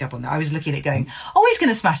didn't even pick up on that. I was looking at it going, he's going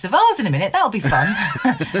to smash the vase in a minute. That'll be fun.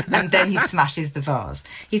 And then he smashes the vase.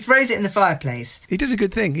 He throws it in the fireplace. He does a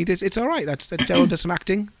good thing. It's all right. Gerald does some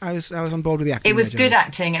acting. I was on board with the acting. It was good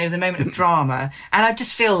acting, and it was a moment of drama. And I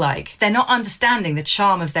just feel like they're not understanding the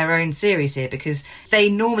charm of their own series here, because they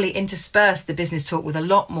normally intersperse the business talk with a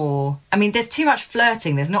lot more. I mean, there's too much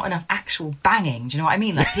flirting. There's not enough actual banging. Do you know what I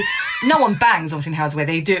mean? Like, no one bangs, obviously, in Howard's Way.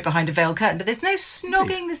 They do it behind a veiled curtain, but there's no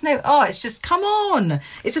snogging. There's no. It's just come on.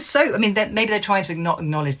 It's a soap. I mean, maybe they're trying to not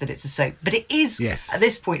acknowledge that it's a soap, but it is at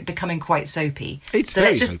this point becoming quite soapy. It's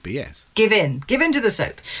very soapy. Yes. Give in to the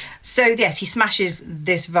soap. So yes, he smashes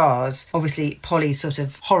this vase. Obviously, Polly's sort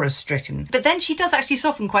of horror-stricken. But then she does actually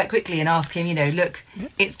soften quite quickly and ask him, look,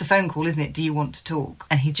 it's the phone call, isn't it? Do you want to talk?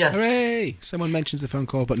 And he just... Hooray! Someone mentions the phone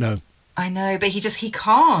call, but no. I know, but he just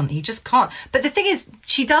can't. But the thing is,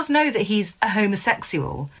 she does know that he's a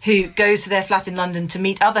homosexual who goes to their flat in London to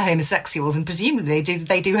meet other homosexuals, and presumably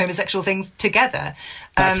they do homosexual things together.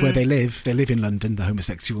 That's where they live. They live in London, the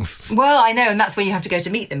homosexuals. Well, I know, and that's where you have to go to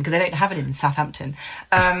meet them, because they don't have it in Southampton.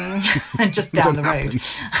 Just down the road.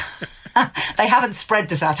 They haven't spread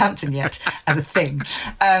to Southampton yet as a thing.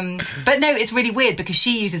 But no, it's really weird because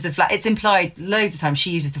she uses the flat. It's implied loads of times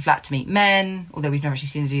she uses the flat to meet men, although we've never actually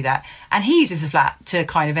seen her do that. And he uses the flat to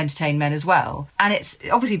kind of entertain men as well. And it's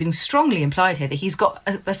obviously been strongly implied here that he's got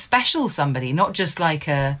a special somebody, not just like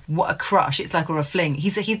a crush, it's like, or a fling.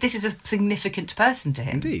 This is a significant person to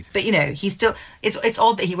him. Indeed. But, he's still... It's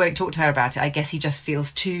odd that he won't talk to her about it. I guess he just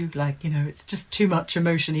feels too, it's just too much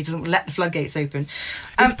emotion. He doesn't let the floodgates open.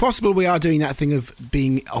 It's possible we are doing that thing of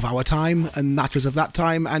being of our time and matters of that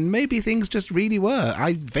time, and maybe things just really were.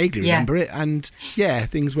 I vaguely remember it, and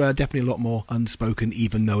things were definitely a lot more unspoken,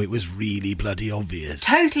 even though it was really bloody obvious.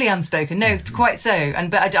 Totally unspoken, no, quite so.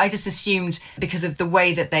 But I just assumed, because of the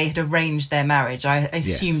way that they had arranged their marriage, I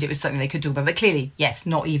assumed it was something they could talk about. But clearly, yes,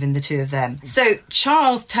 not even the two of them. So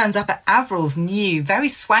Charles turns up at Avril's new, very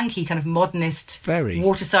swanky, kind of modernist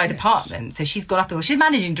waterside apartment. So she's gone up. She's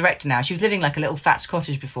managing director now. She was living like a little thatched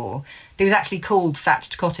cottage before. It was actually called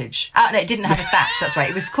Thatched Cottage. No, it didn't have a thatch, that's right.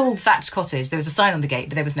 It was called Thatched Cottage. There was a sign on the gate,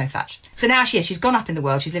 but there was no thatch. So now she's gone up in the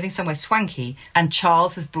world. She's living somewhere swanky, and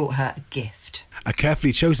Charles has brought her a gift. A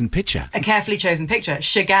carefully chosen picture.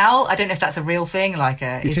 Chagall, I don't know if that's a real thing,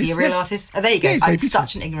 is he a real artist? Oh, there you go. I'm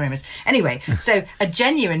such an ignoramus. Anyway, so a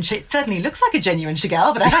genuine, it certainly looks like a genuine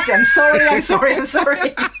Chagall, but I'm sorry.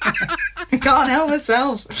 I can't help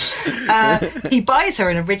myself. He buys her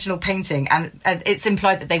an original painting, and it's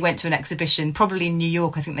implied that they went to an exhibition, probably in New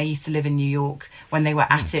York. I think they used to live in New York when they were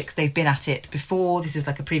at it. They've been at it before. This is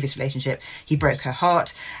like a previous relationship. He broke her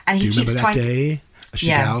heart, and he keeps trying to...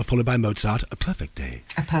 Chagall, followed by Mozart, a perfect day.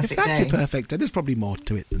 A perfect day. If that's a perfect day, there's probably more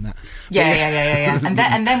to it than that. Yeah.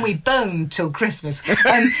 and then we boned till Christmas. A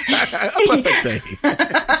perfect day.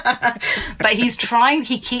 But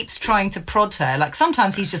he keeps trying to prod her. Like,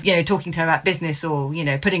 sometimes he's just, talking to her about business, or,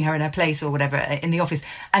 putting her in her place or whatever in the office.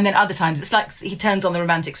 And then other times it's like he turns on the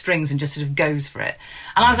romantic strings and just sort of goes for it.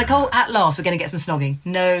 And I was like, at last we're going to get some snogging.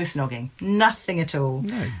 No snogging. Nothing at all.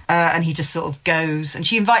 No. And he just sort of goes, and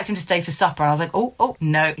she invites him to stay for supper. And I was like, oh,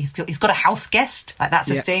 no, he's got a house guest. Like, that's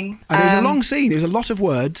a thing. And it was a long scene. There was a lot of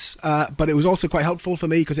words, but it was also quite helpful for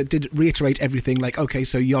me because it did reiterate everything. Like, okay,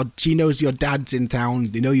 so she knows your dad's in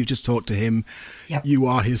town. They know you've just talked to him. Yep. You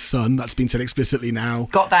are his son. That's been said explicitly now.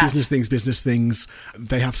 Got that. Business things.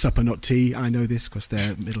 They have supper, not tea. I know this because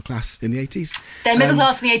they're middle class in the 80s. They're middle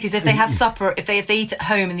class in the 80s. If they have supper, if they eat at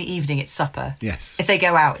home in the evening, it's supper. Yes. If they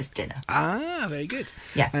go out, it's dinner. Ah, very good.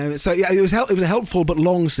 Yeah. It was a helpful but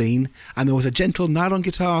long scene, and there was a gentle nylon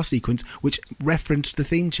guitar sequence which referenced the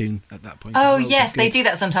theme tune at that point. Oh, yes, they do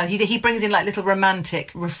that sometimes. He brings in like little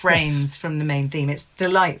romantic refrains from the main theme. It's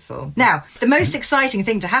delightful. Now, the most exciting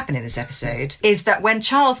thing to happen in this episode is that when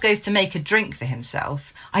Charles goes to make a drink for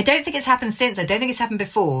himself, I don't think it's happened since, I don't think it's happened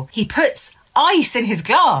before, he puts ice in his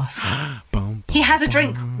glass. He has a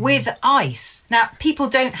drink with ice. Now, people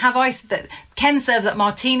don't have ice. Ken serves up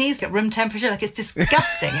martinis at room temperature. Like, it's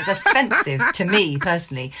disgusting. It's offensive to me,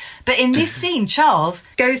 personally. But in this scene, Charles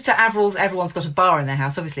goes to Averill's. Everyone's got a bar in their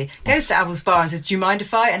house, obviously. Goes to Averill's bar and says, do you mind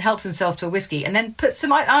if I? And helps himself to a whiskey. And then puts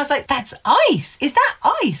some ice. I was like, that's ice. Is that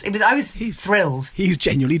ice? I was thrilled. He's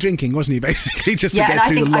genuinely drinking, wasn't he, basically, just to get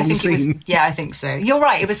through the long scene. I think so. You're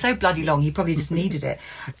right. It was so bloody long. He probably just needed it.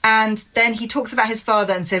 And then he talks about his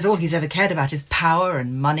father and says all he's ever cared about is power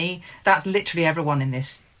and money. That's literally everyone in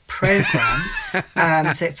this programme.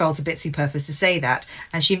 So it felt a bit superfluous to say that.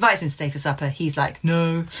 And she invites him to stay for supper. He's like,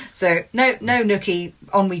 no. So no, Nookie.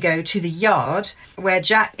 On we go to the yard where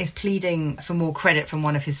Jack is pleading for more credit from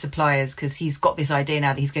one of his suppliers because he's got this idea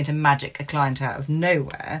now that he's going to magic a client out of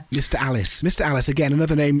nowhere. Mr. Alice, again,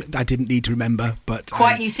 another name I didn't need to remember, but...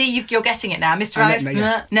 you see, you're getting it now. Mr.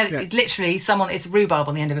 Alice? Literally, it's rhubarb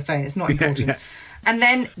on the end of a phone. It's not important. Yeah. And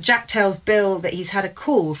then Jack tells Bill that he's had a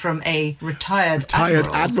call from a retired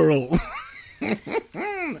admiral.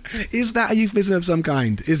 Is that a euphemism of some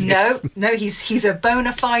kind? No, he's a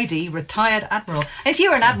bona fide retired admiral. And if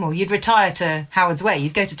you were an admiral, you'd retire to Howard's Way.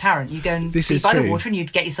 You'd go to Tarrant. You'd go and be by the water and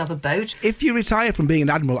you'd get yourself a boat. If you retire from being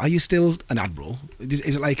an admiral, are you still an admiral?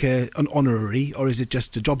 Is it like an honorary, or is it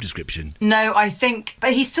just a job description? No, I think...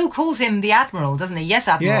 But he still calls him the admiral, doesn't he? Yes,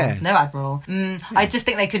 admiral. Yeah. No, admiral. I just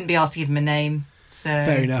think they couldn't be asked to give him a name. So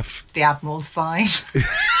fair enough. The admiral's fine.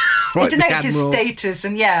 Right, it denotes his status,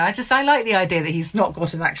 and I like the idea that he's not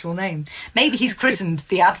got an actual name. Maybe he's christened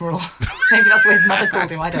the Admiral. Maybe that's what his mother called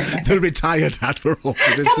him. I don't know. The retired Admiral.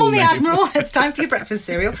 Come on, the Admiral. It's time for your breakfast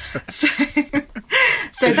cereal. So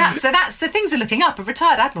that's the things are looking up. A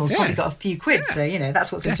retired admiral's probably got a few quid, so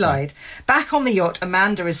that's what's implied. Back on the yacht,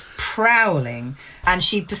 Amanda is prowling, and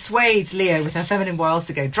she persuades Leo with her feminine wiles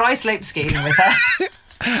to go dry slope skiing with her.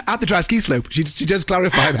 At the dry ski slope. She does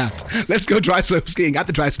clarify that. Let's go dry slope skiing at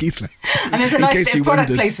the dry ski slope. And there's a nice bit of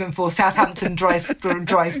product placement for Southampton Dry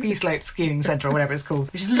Ski Slope Skiing Centre, or whatever it's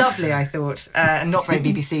called, which is lovely, I thought, and not very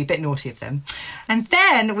BBC, a bit naughty of them. And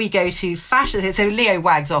then we go to fashion. So Leo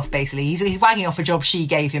wags off, basically. He's wagging off a job she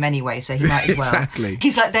gave him anyway, so he might as well. Exactly.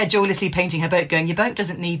 He's like there joylessly painting her boat, going, your boat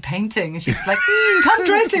doesn't need painting. And she's like, come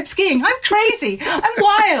dry slope skiing. I'm crazy. I'm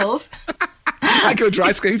wild. I go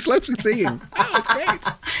dry skiing slopes and skiing. Oh, it's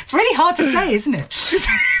great. It's really hard to say, isn't it?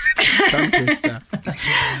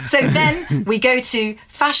 So then we go to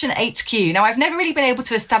Fashion HQ. Now, I've never really been able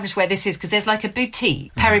to establish where this is because there's like a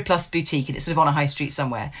boutique, Periplus boutique, and it's sort of on a high street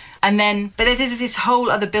somewhere. And then, but there's this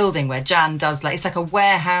whole other building where Jan does, like, it's like a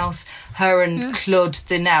warehouse. Her and Claude,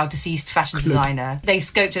 the now deceased fashion designer, they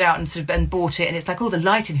scoped it out and bought it. And it's like, oh, the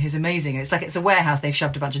light in here is amazing. And it's a warehouse they've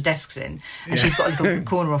shoved a bunch of desks in. And she's got a little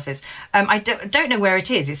corner office. I don't know where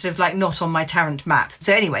it is. It's sort of like not on my Tarrant map.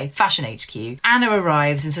 So anyway, Fashion HQ. Anna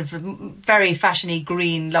arrives in sort of very fashiony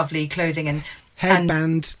green, lovely clothing and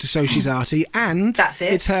headband to show she's arty, and that's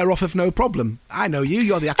it. It's her off of No Problem. I know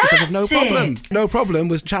you're the actress of No Problem. No Problem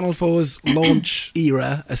was Channel 4's launch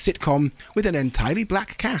era, a sitcom with an entirely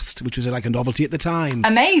black cast, which was like a novelty at the time.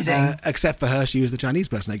 Amazing. Except for her, she was the Chinese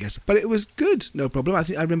person, I guess. But it was good, No Problem.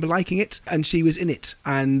 I remember liking it, and she was in it.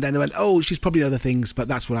 And then I went, oh, she's probably in other things, but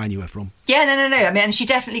that's where I knew her from. Yeah, no. I mean, and she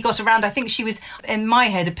definitely got around. I think she was, in my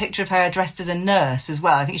head, a picture of her dressed as a nurse as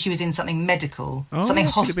well. I think she was in something medical, something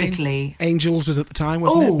hospitally. Angels was at the time,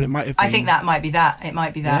 wasn't it? But it might have been... I think that might be that. It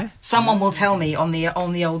might be that. Yeah? Someone will tell me on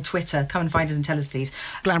the old Twitter. Come and find us and tell us, please.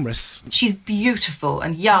 Glamorous. She's beautiful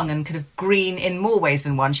and young and kind of green in more ways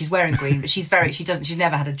than one. She's wearing green, but she's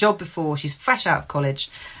never had a job before. She's fresh out of college.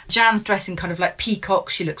 Jan's dressing kind of like peacock.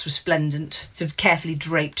 She looks resplendent, sort of carefully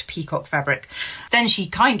draped peacock fabric. Then she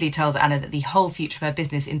kindly tells Anna that the whole future of her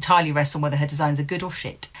business entirely rests on whether her designs are good or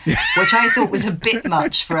shit. which I thought was a bit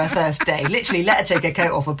much for her first day. Literally, let her take her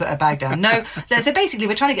coat off or put her bag down. No, so basically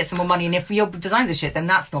we're trying to get some more money, and if your designs are shit, then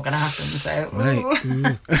that's not going to happen.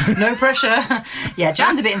 So no pressure. Yeah,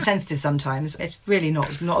 Jan's a bit insensitive sometimes. It's really not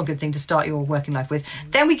a good thing to start your working life with.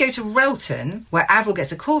 Then we go to Relton, where Avril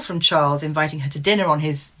gets a call from Charles inviting her to dinner on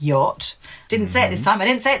his yacht. Didn't say it this time. I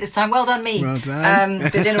didn't say it this time. Well done, me. Well done.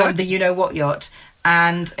 The dinner on the you-know-what yacht.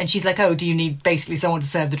 And she's like, oh, do you need basically someone to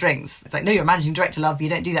serve the drinks? It's like, no, you're a managing director, love. You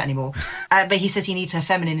don't do that anymore. But he says he needs her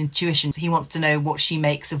feminine intuition. He wants to know what she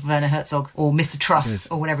makes of Werner Herzog or Mr. Truss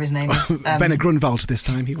or whatever his name is. Werner Grunwald this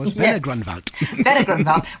time. He was Werner Grunwald. Werner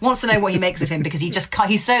Grunwald wants to know what he makes of him because he just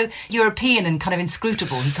can't. He's so European and kind of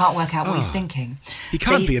inscrutable. He can't work out what he's thinking. He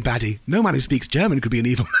can't be a baddie. No man who speaks German could be an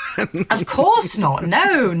evil man. Of course not.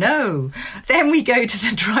 No. Then we go to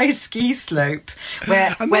the dry ski slope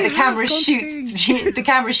where the camera shoots. The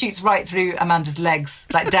camera shoots right through Amanda's legs,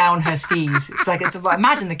 like down her skis. It's like,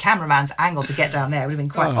 imagine the cameraman's angle to get down there. It would have been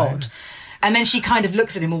quite odd. And then she kind of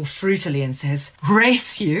looks at him all fruitily and says,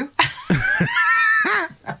 race you?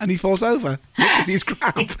 And he falls over because he's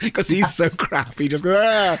crap. Because he's so crap. He just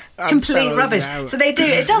goes, complete rubbish. So they do.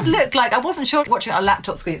 It does look like, I wasn't sure watching it on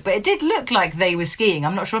laptop screens, but it did look like they were skiing.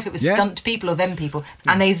 I'm not sure if it was stunt people or them people.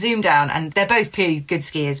 And they zoom down and they're both clearly good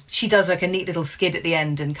skiers. She does like a neat little skid at the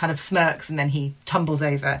end and kind of smirks, and then he tumbles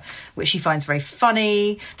over, which she finds very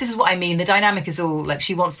funny. This is what I mean. The dynamic is all like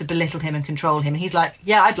she wants to belittle him and control him. And he's like,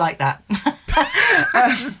 yeah, I'd like that.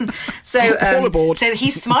 All aboard. So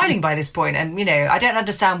he's smiling by this point, and you know, I don't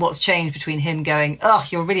understand what's changed between him going, oh,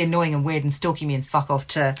 you're really annoying and weird and stalking me and fuck off,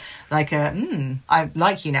 to like I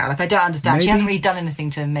like you now. Like, I don't understand. Maybe she hasn't really done anything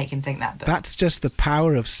to make him think that. But that's just the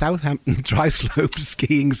power of Southampton Dry Slope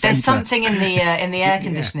Skiing Centre. There's something in the air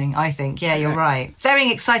conditioning, I think. Yeah, you're right.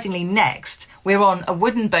 Very excitingly, next we're on a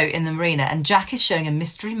wooden boat in the marina, and Jack is showing a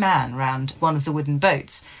mystery man round one of the wooden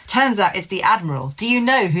boats. Turns out it's the Admiral. Do you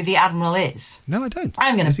know who the Admiral is? No, I don't.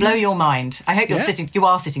 I'm going to blow your mind. I hope you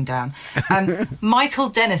are sitting down. Michael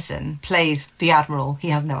Dennison plays the Admiral. He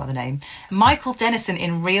has no other name. Michael Dennison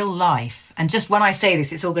in real life, and just when I say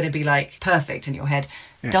this, it's all going to be like perfect in your head.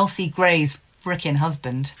 Dulcie Gray's frickin'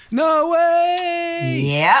 husband. No way!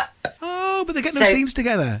 Yep. Oh, but they get no scenes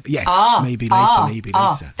together yet. Maybe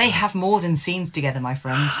later. They have more than scenes together, my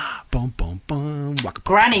friend. Bum, bum, bum.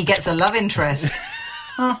 Granny gets a love interest.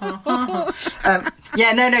 No,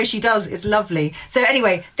 she does. It's lovely. So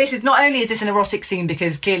anyway, this is not only is this an erotic scene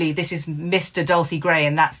because clearly this is Mr. Dulcie Gray,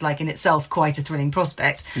 and that's like in itself quite a thrilling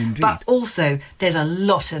prospect. Indeed. But also there's a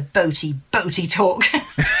lot of boaty talk.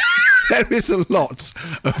 There is a lot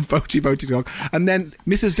of boaty talk. And then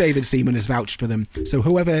Mrs. David Seaman has vouched for them. So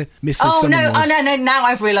whoever Mrs. Someone was... No, now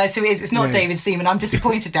I've realised who it is. It's not David Seaman. I'm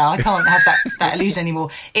disappointed now. I can't have that illusion anymore.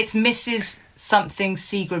 It's Mrs. something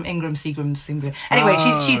Seagram. Anyway,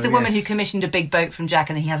 she's the woman who commissioned a big boat from Jack,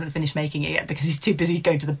 and he hasn't finished making it yet because he's too busy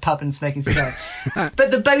going to the pub and smoking cigars.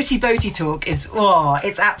 But the boaty talk is,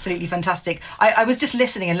 it's absolutely fantastic. I was just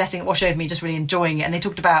listening and letting it wash over me, just really enjoying it. And they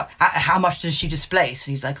talked about how much does she displace?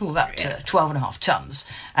 And he's like, that's 12.5 tons.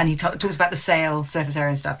 And he talks about the sail, surface area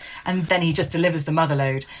and stuff. And then he just delivers the mother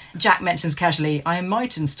load. Jack mentions casually, I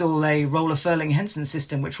might install a roller furling Henson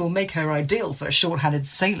system, which will make her ideal for short-handed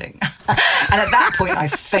sailing. And at that point, I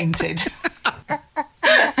fainted.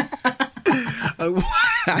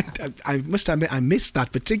 I must admit, I missed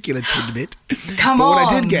that particular tidbit. But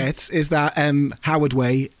what I did get is that Howard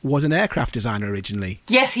Way was an aircraft designer originally.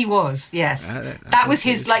 Yes, he was. Yes, that was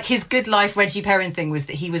his good life Reggie Perrin thing, was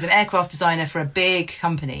that he was an aircraft designer for a big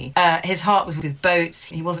company. His heart was with boats.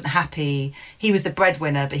 He wasn't happy. He was the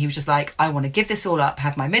breadwinner, but he was just like, I want to give this all up,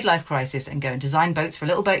 have my midlife crisis, and go and design boats for a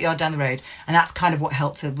little boatyard down the road. And that's kind of what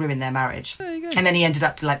helped to ruin their marriage. There you go. And then he ended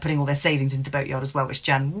up like putting all their savings into the boatyard as well, which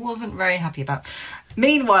Jan wasn't very happy about.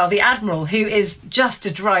 Meanwhile, the Admiral, who is, just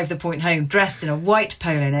to drive the point home, dressed in a white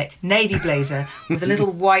polo neck, navy blazer, with a little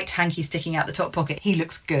white hanky sticking out the top pocket, he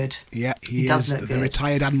looks good. Yeah, he does look the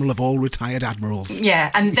retired Admiral of all retired Admirals. Yeah,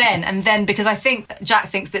 and then, because I think Jack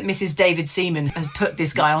thinks that Mrs. David Seaman has put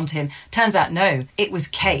this guy onto him, turns out, no, it was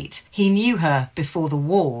Kate. He knew her before the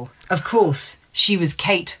war. Of course, she was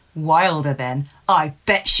Kate Wilder then. I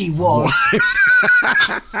bet she was.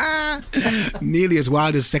 Nearly as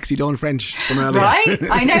wild as Sexy Dawn French from earlier. Right?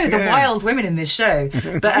 I know, the wild women in this show.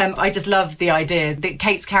 But I just love the idea that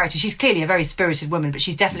Kate's character, she's clearly a very spirited woman, but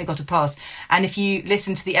she's definitely got a past. And if you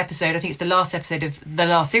listen to the episode, I think it's the last episode of the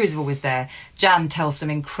last series of Always There, Jan tells some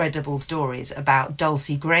incredible stories about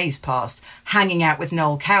Dulcie Gray's past, hanging out with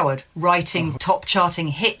Noel Coward, writing top charting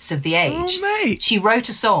hits of the age. Oh, mate. She wrote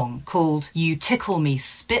a song called You Tickle Me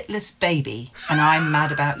Spitless Baby, and I'm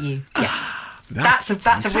Mad About You. Yeah. That's a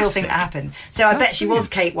real thing that happened. So I bet she was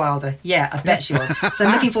Kate Wilder. Yeah, I bet she was. So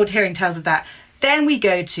I'm looking forward to hearing tales of that. Then we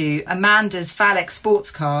go to Amanda's phallic sports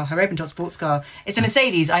car, her open-top sports car. It's a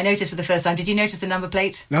Mercedes. I noticed for the first time. Did you notice the number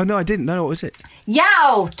plate? No, I didn't. No, what was it?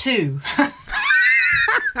 Yow 2.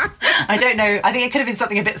 I don't know. I think it could have been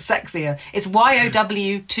something a bit sexier. It's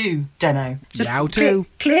YOW2. Don't know. Just Yow 2.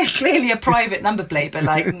 Clearly a private number plate, but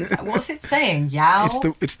like, what's it saying? Yow.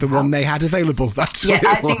 It's the one they had available. That's what it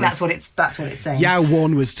was. I think that's what it's saying. Yow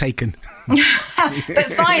 1 was taken.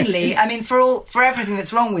 But finally, I mean, for everything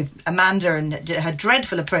that's wrong with Amanda and her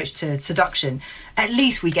dreadful approach to seduction, at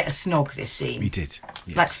least we get a snog this scene. We did.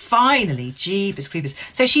 Yes. Like, finally, jeepers creepers.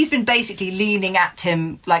 So she's been basically leaning at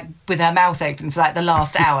him, like, with her mouth open for, like, the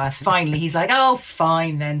last hour. Finally, he's like, oh,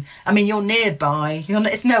 fine, then. I mean, you're nearby.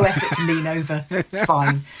 It's no effort to lean over. It's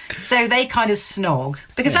fine. So they kind of snog.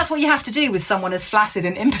 Because that's what you have to do with someone as flaccid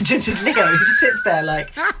and impotent as Leo, who just sits there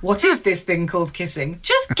like, what is this thing called kissing?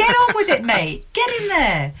 Just get on with it, mate. Get in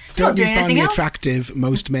there. Don't you find me attractive?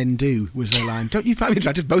 Most men do, was her line. Don't you find me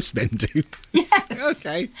attractive? Most men do. Yes.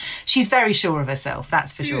 Okay. She's very sure of herself,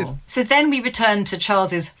 that's for sure. So then we return to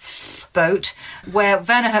Charles's boat, where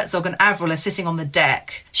Werner Herzog and Avril are sitting on the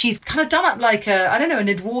deck. She's kind of done up like an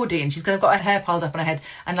Edwardian. She's kind of got her hair piled up on her head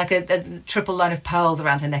and like a triple line of pearls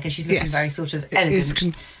around her neck, and she's looking very sort of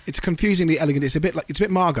elegant. It's confusingly elegant. It's a bit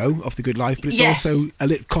Margot of The Good Life, but it's also a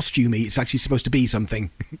little costumey. It's actually supposed to be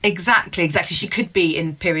something. Exactly. She could be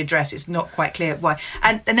in period dress. It's not quite clear why.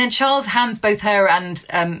 And then Charles hands both her and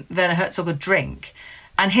Werner Herzog a drink.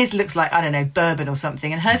 And his looks like, I don't know, bourbon or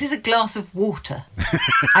something. And hers is a glass of water.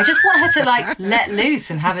 I just want her to, like, let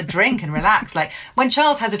loose and have a drink and relax. Like, when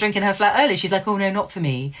Charles has a drink in her flat earlier, she's like, oh, no, not for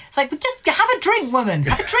me. It's like, just have a drink, woman.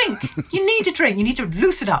 Have a drink. You need a drink. You need to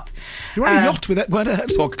loosen up. You're on a yacht with Werner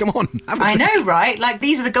Herzog. Come on. I know, right? Like,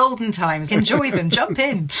 these are the golden times. Enjoy them. Jump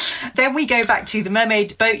in. Then we go back to the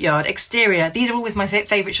Mermaid Boatyard exterior. These are always my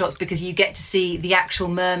favourite shots because you get to see the actual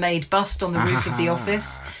mermaid bust on the roof of the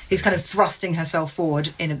office, who's kind of thrusting herself forward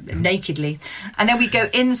nakedly. And then we go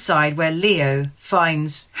inside where Leo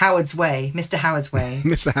finds Howard's Way, Mr. Howard's Way.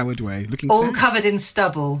 Mr. Howard Way, looking all sad. Covered in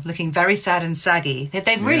stubble, looking very sad and saggy.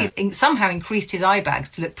 They've really somehow increased his eye bags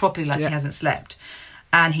to look properly like he hasn't slept.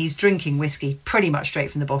 And he's drinking whiskey pretty much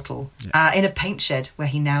straight from the bottle in a paint shed where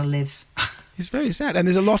he now lives. It's very sad. And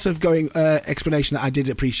there's a lot of explanation that I did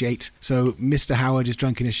appreciate. So Mr. Howard is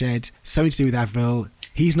drunk in a shed, something to do with Avril.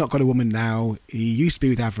 He's not got a woman now. He used to be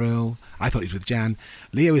with Avril. I thought he was with Jan.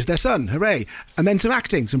 Leo is their son. Hooray. And then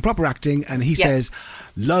some proper acting. And he says,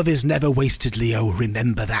 love is never wasted, Leo.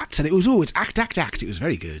 Remember that. And it was always act. It was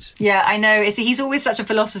very good. Yeah, I know. He's always such a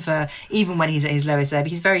philosopher, even when he's at his lowest there.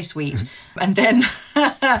 But he's very sweet. And then,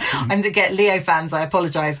 and to get Leo fans, I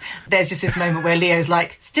apologise. There's just this moment where Leo's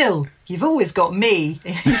like, still, you've always got me.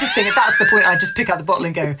 You just think, if that's the point, I'd just pick up the bottle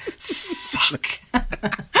and go, fuck.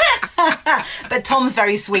 But Tom's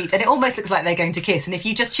very sweet, and it almost looks like they're going to kiss. And if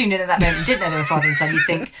you just tuned in at that moment and didn't know they were father and son, you'd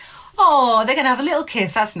think, oh, they're going to have a little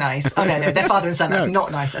kiss. That's nice. Oh, no, they're father and son. That's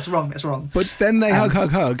not nice. That's wrong. But then they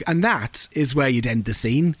hug. And that is where you'd end the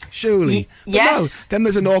scene, surely. Yes. No, then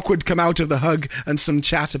there's an awkward come out of the hug and some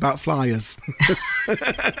chat about flyers.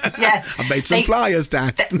 Yes. I've made some flyers,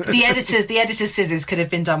 Dad. The editor's scissors could have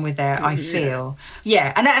been done with there, I feel.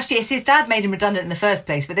 Yeah. And actually, it's his dad made him redundant in the first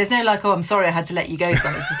place, but there's no like, oh, I'm sorry I had to let you go,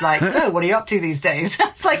 son. It's just like, so what are you up to these days?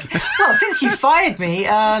 It's like, well, since you fired me,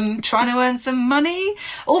 trying to earn some money.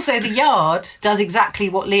 Also, the yard does exactly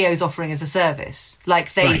what Leo's offering as a service.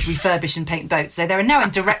 Like, they refurbish and paint boats. So they're now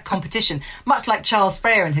in direct competition, much like Charles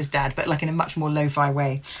Freya and his dad, but like in a much more lo-fi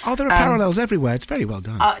way. Oh, there are parallels everywhere. It's very well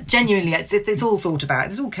done. Genuinely, it's all thought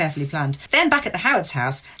about. It's all carefully planned. Then back at the Howard's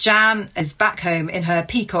house, Jan is back home in her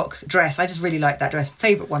peacock dress. I just really like that dress.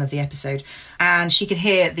 Favourite one of the episode. And she can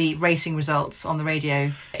hear the racing results on the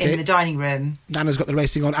radio in the dining room. Nana's got the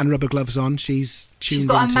racing on and rubber gloves on. She's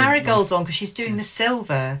got her marigolds on because she's doing the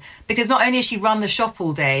silver. Because not only has she run the shop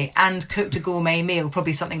all day and cooked a gourmet meal,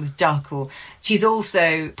 probably something with duck, or she's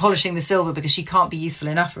also polishing the silver because she can't be useful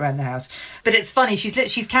enough around the house. But it's funny,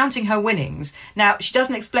 she's counting her winnings. Now, she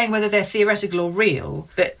doesn't explain whether they're theoretical or real,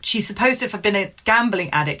 but she's supposed to have been a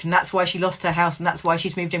gambling addict, and that's why she lost her house, and that's why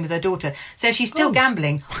she's moved in with her daughter. So if she's still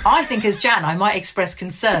gambling, I think as Jan, I might express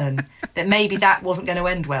concern that maybe that wasn't going to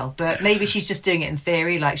end well. But maybe she's just doing it in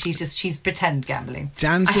theory, like she's pretend gambling.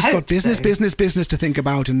 Jan's just got business to think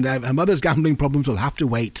about, and her mother's gambling problems will have to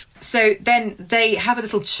wait. So then they have a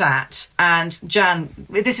little chat, and Jan,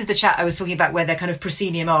 this is the chat I was talking about where they're kind of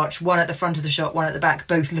proscenium arch, one at the front of the shot, one at the back,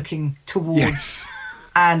 both looking towards. Yes.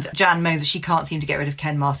 And Jan moans that she can't seem to get rid of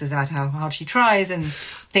Ken Masters no matter how hard she tries, and I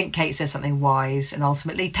think Kate says something wise and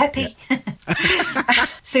ultimately peppy. Yeah.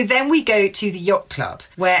 So then we go to the yacht club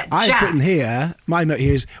where I've written here, my note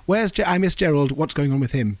here is, I miss Gerald, what's going on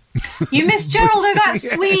with him? You miss Gerald, oh,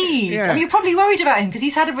 that's sweet. Yeah. I mean, you're probably worried about him because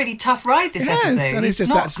he's had a really tough ride this episode. And he's just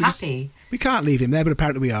not happy. We can't leave him there, but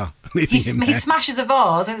apparently we are. He smashes a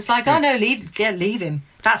vase and it's like, oh no, leave him.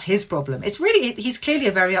 That's his problem. He's clearly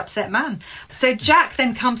a very upset man. So Jack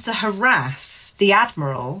then comes to harass the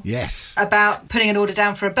Admiral about putting an order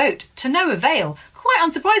down for a boat to no avail.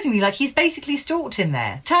 Quite unsurprisingly, like he's basically stalked him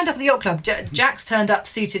there. Turned up at the yacht club. Jack's turned up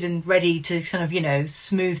suited and ready to kind of,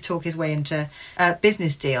 smooth talk his way into a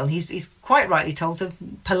business deal. He's quite rightly told to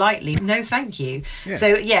politely, no thank you. Yeah.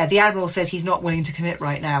 So, the Admiral says he's not willing to commit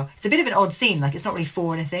right now. It's a bit of an odd scene, like it's not really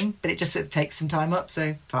for anything, but it just sort of takes some time up,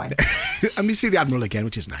 so fine. And we see the Admiral again,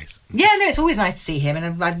 which is nice. Yeah, no, it's always nice to see him,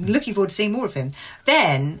 and I'm looking forward to seeing more of him.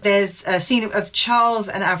 Then there's a scene of Charles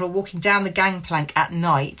and Avril walking down the gangplank at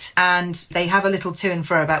night, and they have a little to and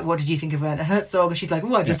fro about what did you think of Werner Herzog, and she's like,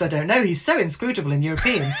 I don't know, he's so inscrutable and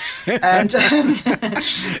European. And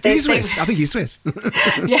he's Swiss. I think he's Swiss.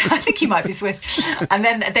 Yeah, I think he might be Swiss. And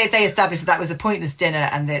then they established that was a pointless dinner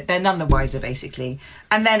and they're none the wiser, basically.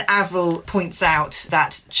 And then Avril points out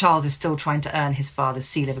that Charles is still trying to earn his father's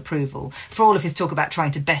seal of approval. For all of his talk about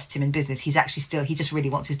trying to best him in business, he just really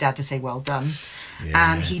wants his dad to say well done.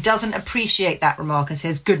 Yeah. And he doesn't appreciate that remark and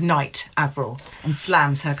says, good night, Avril, and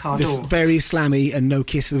slams her car door. Very slammy and no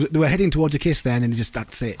kiss. They were heading towards a kiss then and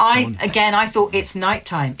that's it. I thought it's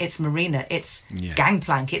nighttime, it's marina, it's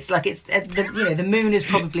gangplank. It's like the moon is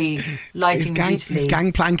probably lighting beautifully. Is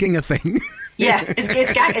gangplanking a thing? Yeah,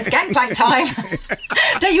 it's gangplank time.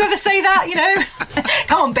 Don't you ever say that,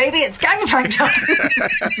 Come on, baby, it's gangplank time.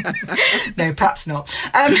 No, perhaps not.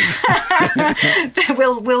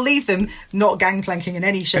 We'll leave them not gangplanking in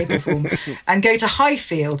any shape or form and go to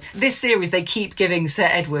Highfield. This series, they keep giving Sir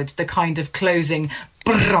Edward the kind of closing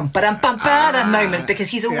moment because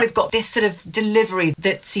he's always got this sort of delivery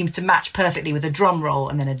that seems to match perfectly with a drum roll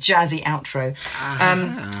and then a jazzy outro.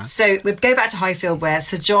 So we go back to Highfield where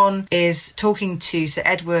Sir John is talking to Sir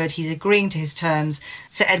Edward. He's agreeing to his terms.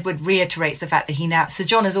 Sir Edward reiterates the fact that Sir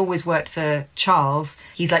John has always worked for Charles.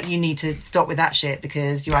 He's like, you need to stop with that shit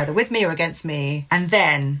because you're either with me or against me. And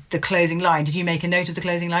then the closing line. Did you make a note of the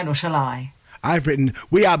closing line or shall I? I've written,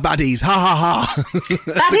 we are buddies, ha ha ha.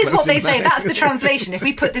 That is what they say. That's the translation. If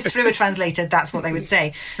we put this through a translator, that's what they would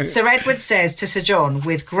say. Sir Edward says to Sir John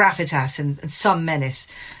with gravitas and some menace,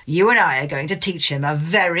 you and I are going to teach him a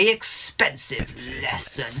very expensive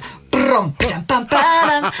lesson. Which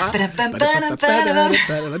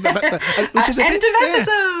is end of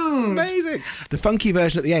episode. Amazing. The funky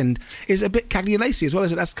version at the end is a bit Cagney and Lacey as well,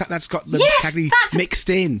 isn't it? That's got the Cagney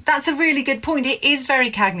mixed in. That's a really good point. It is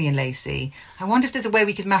very Cagney and Lacey. I wonder if there's a way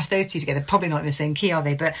we could mash those two together. Probably not in the same key, are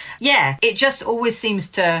they? But yeah, it just always seems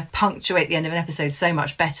to punctuate the end of an episode so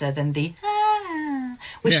much better than the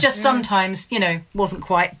which sometimes, wasn't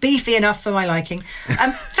quite beefy enough for my liking.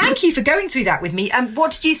 Thank you for going through that with me.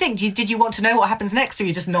 What did you think? Did you want to know what happens next, or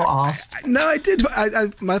you just not asked? No, I did. I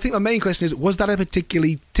think my main question is, was that a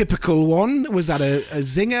particularly typical one? Was that a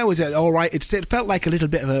zinger? Was it all right? It felt like a little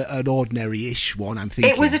bit of an ordinary-ish one, I'm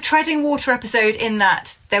thinking. It was a treading water episode in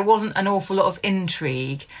that there wasn't an awful lot of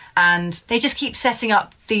intrigue, and they just keep setting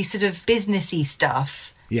up these sort of businessy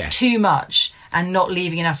stuff too much and not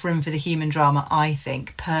leaving enough room for the human drama, I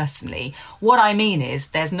think, personally. What I mean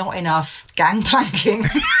is there's not enough gangplanking.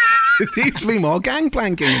 There needs to be more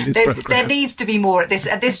gangplanking in this programme. There needs to be more at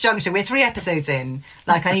this juncture. We're 3 episodes in.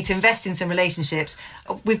 Like, I need to invest in some relationships.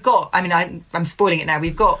 We've got, I'm spoiling it now.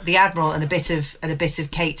 We've got the Admiral and a bit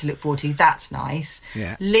of Kate to look forward to. That's nice.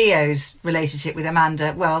 Yeah. Leo's relationship with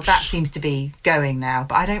Amanda, well, that seems to be going now.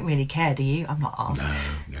 But I don't really care, do you? I'm not asked.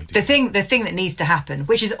 No. The thing that needs to happen,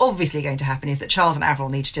 which is obviously going to happen, is that Charles and Avril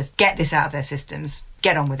need to just get this out of their systems.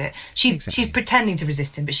 Get on with it. She's pretending to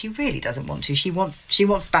resist him, but she really doesn't want to. She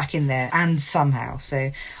wants back in there, and somehow. So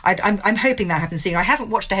I'm hoping that happens soon. I haven't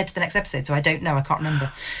watched ahead to the next episode, so I don't know. I can't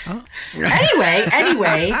remember. Oh.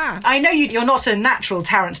 Anyway, I know you're not a natural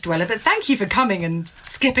Tarrant dweller, but thank you for coming and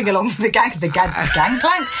skipping along the gangplank,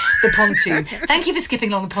 the pontoon. Thank you for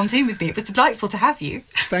skipping along the pontoon with me. It was delightful to have you.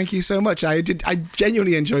 Thank you so much. I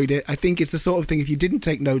genuinely enjoyed it. I think it's the sort of thing, if you didn't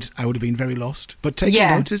take notes, I would have been very lost. But taking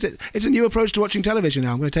notes it's a new approach to watching television.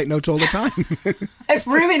 Now I'm going to take notes all the time. I've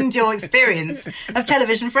ruined your experience of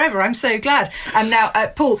television forever. I'm so glad. And now,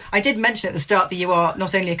 Paul, I did mention at the start that you are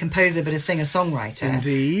not only a composer but a singer-songwriter.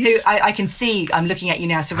 Indeed. Who I can see, I'm looking at you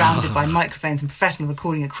now surrounded by microphones and professional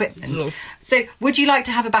recording equipment. Yes. So would you like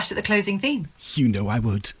to have a bash at the closing theme? You know I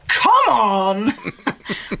would. Come on!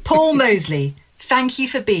 Paul Mosley, thank you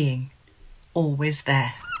for being always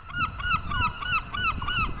there.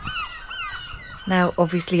 Now,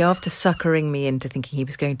 obviously, after suckering me into thinking he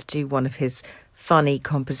was going to do one of his funny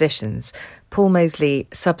compositions, Paul Mosley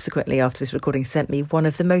subsequently, after this recording, sent me one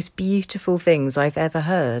of the most beautiful things I've ever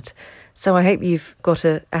heard. So I hope you've got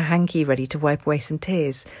a hanky ready to wipe away some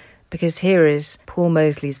tears, because here is Paul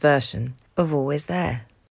Mosley's version of Always There.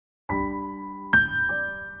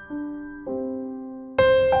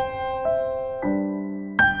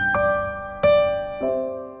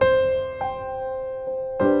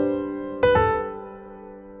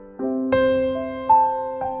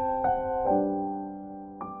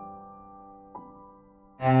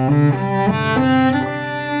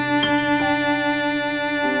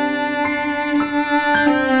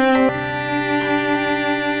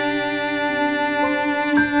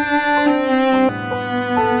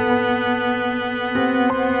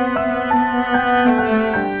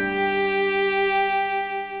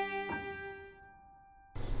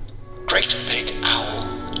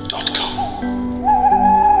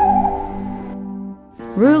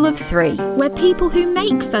 Rule of 3. We're people who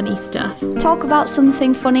make funny stuff. Talk about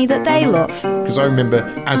something funny that they love. Because I remember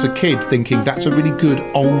as a kid thinking that's a really good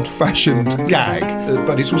old-fashioned gag,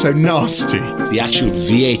 but it's also nasty. The actual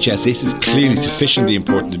VHS, this is clearly sufficiently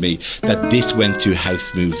important to me that this went to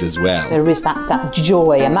House Moves as well. There is that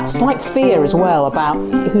joy and that slight fear as well about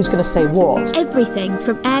who's going to say what. Everything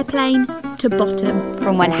from Airplane to Bottom.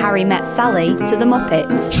 From When Harry Met Sally to The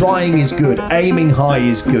Muppets. Trying is good, aiming high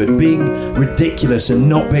is good, being ridiculous and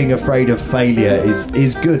not being afraid of failure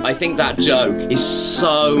is good. I think that joke is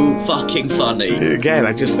so fucking funny. Again,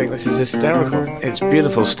 I just think this is hysterical. It's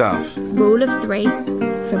beautiful stuff. Rule of 3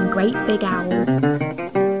 from Great Big Owl.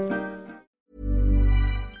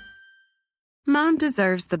 Mom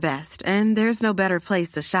deserves the best, and there's no better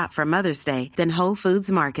place to shop for Mother's Day than Whole Foods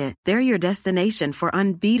Market. They're your destination for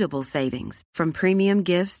unbeatable savings, from premium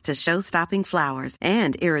gifts to show-stopping flowers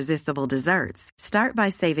and irresistible desserts. Start by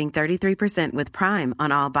saving 33% with Prime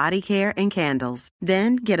on all body care and candles.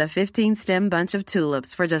 Then get a 15-stem bunch of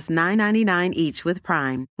tulips for just $9.99 each with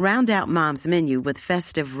Prime. Round out Mom's menu with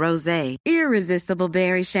festive rosé, irresistible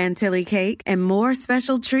berry chantilly cake, and more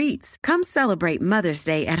special treats. Come celebrate Mother's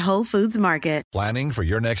Day at Whole Foods Market. Planning for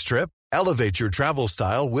your next trip? Elevate your travel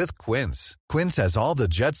style with Quince. Quince has all the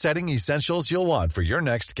jet-setting essentials you'll want for your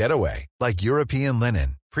next getaway, like European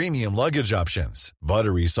linen, premium luggage options,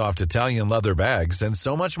 buttery soft Italian leather bags, and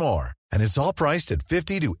so much more. And it's all priced at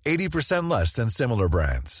 50 to 80% less than similar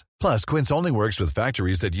brands. Plus, Quince only works with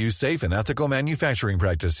factories that use safe and ethical manufacturing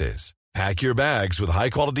practices. Pack your bags with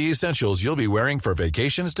high-quality essentials you'll be wearing for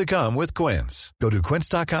vacations to come with Quince. Go to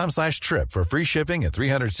quince.com/trip for free shipping and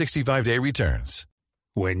 365-day returns.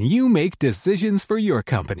 When you make decisions for your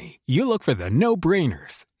company, you look for the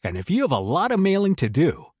no-brainers. And if you have a lot of mailing to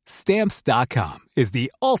do, Stamps.com is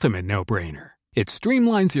the ultimate no-brainer. It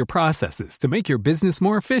streamlines your processes to make your business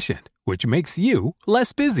more efficient, which makes you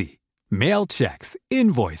less busy. Mail checks,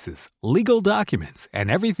 invoices, legal documents,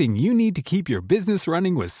 and everything you need to keep your business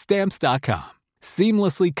running with Stamps.com.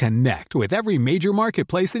 Seamlessly connect with every major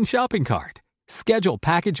marketplace and shopping cart. Schedule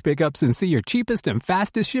package pickups and see your cheapest and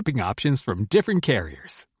fastest shipping options from different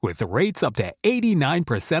carriers, with rates up to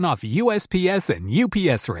 89% off USPS and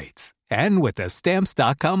UPS rates. And with the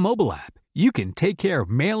Stamps.com mobile app, you can take care of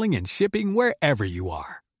mailing and shipping wherever you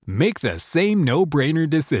are. Make the same no-brainer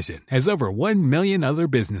decision as over 1 million other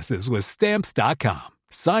businesses with Stamps.com.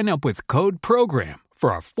 Sign up with code PROGRAM for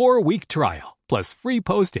a 4-week trial, plus free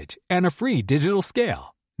postage and a free digital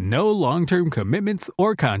scale. No long-term commitments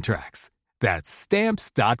or contracts. That's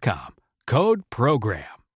Stamps.com. Code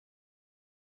PROGRAM.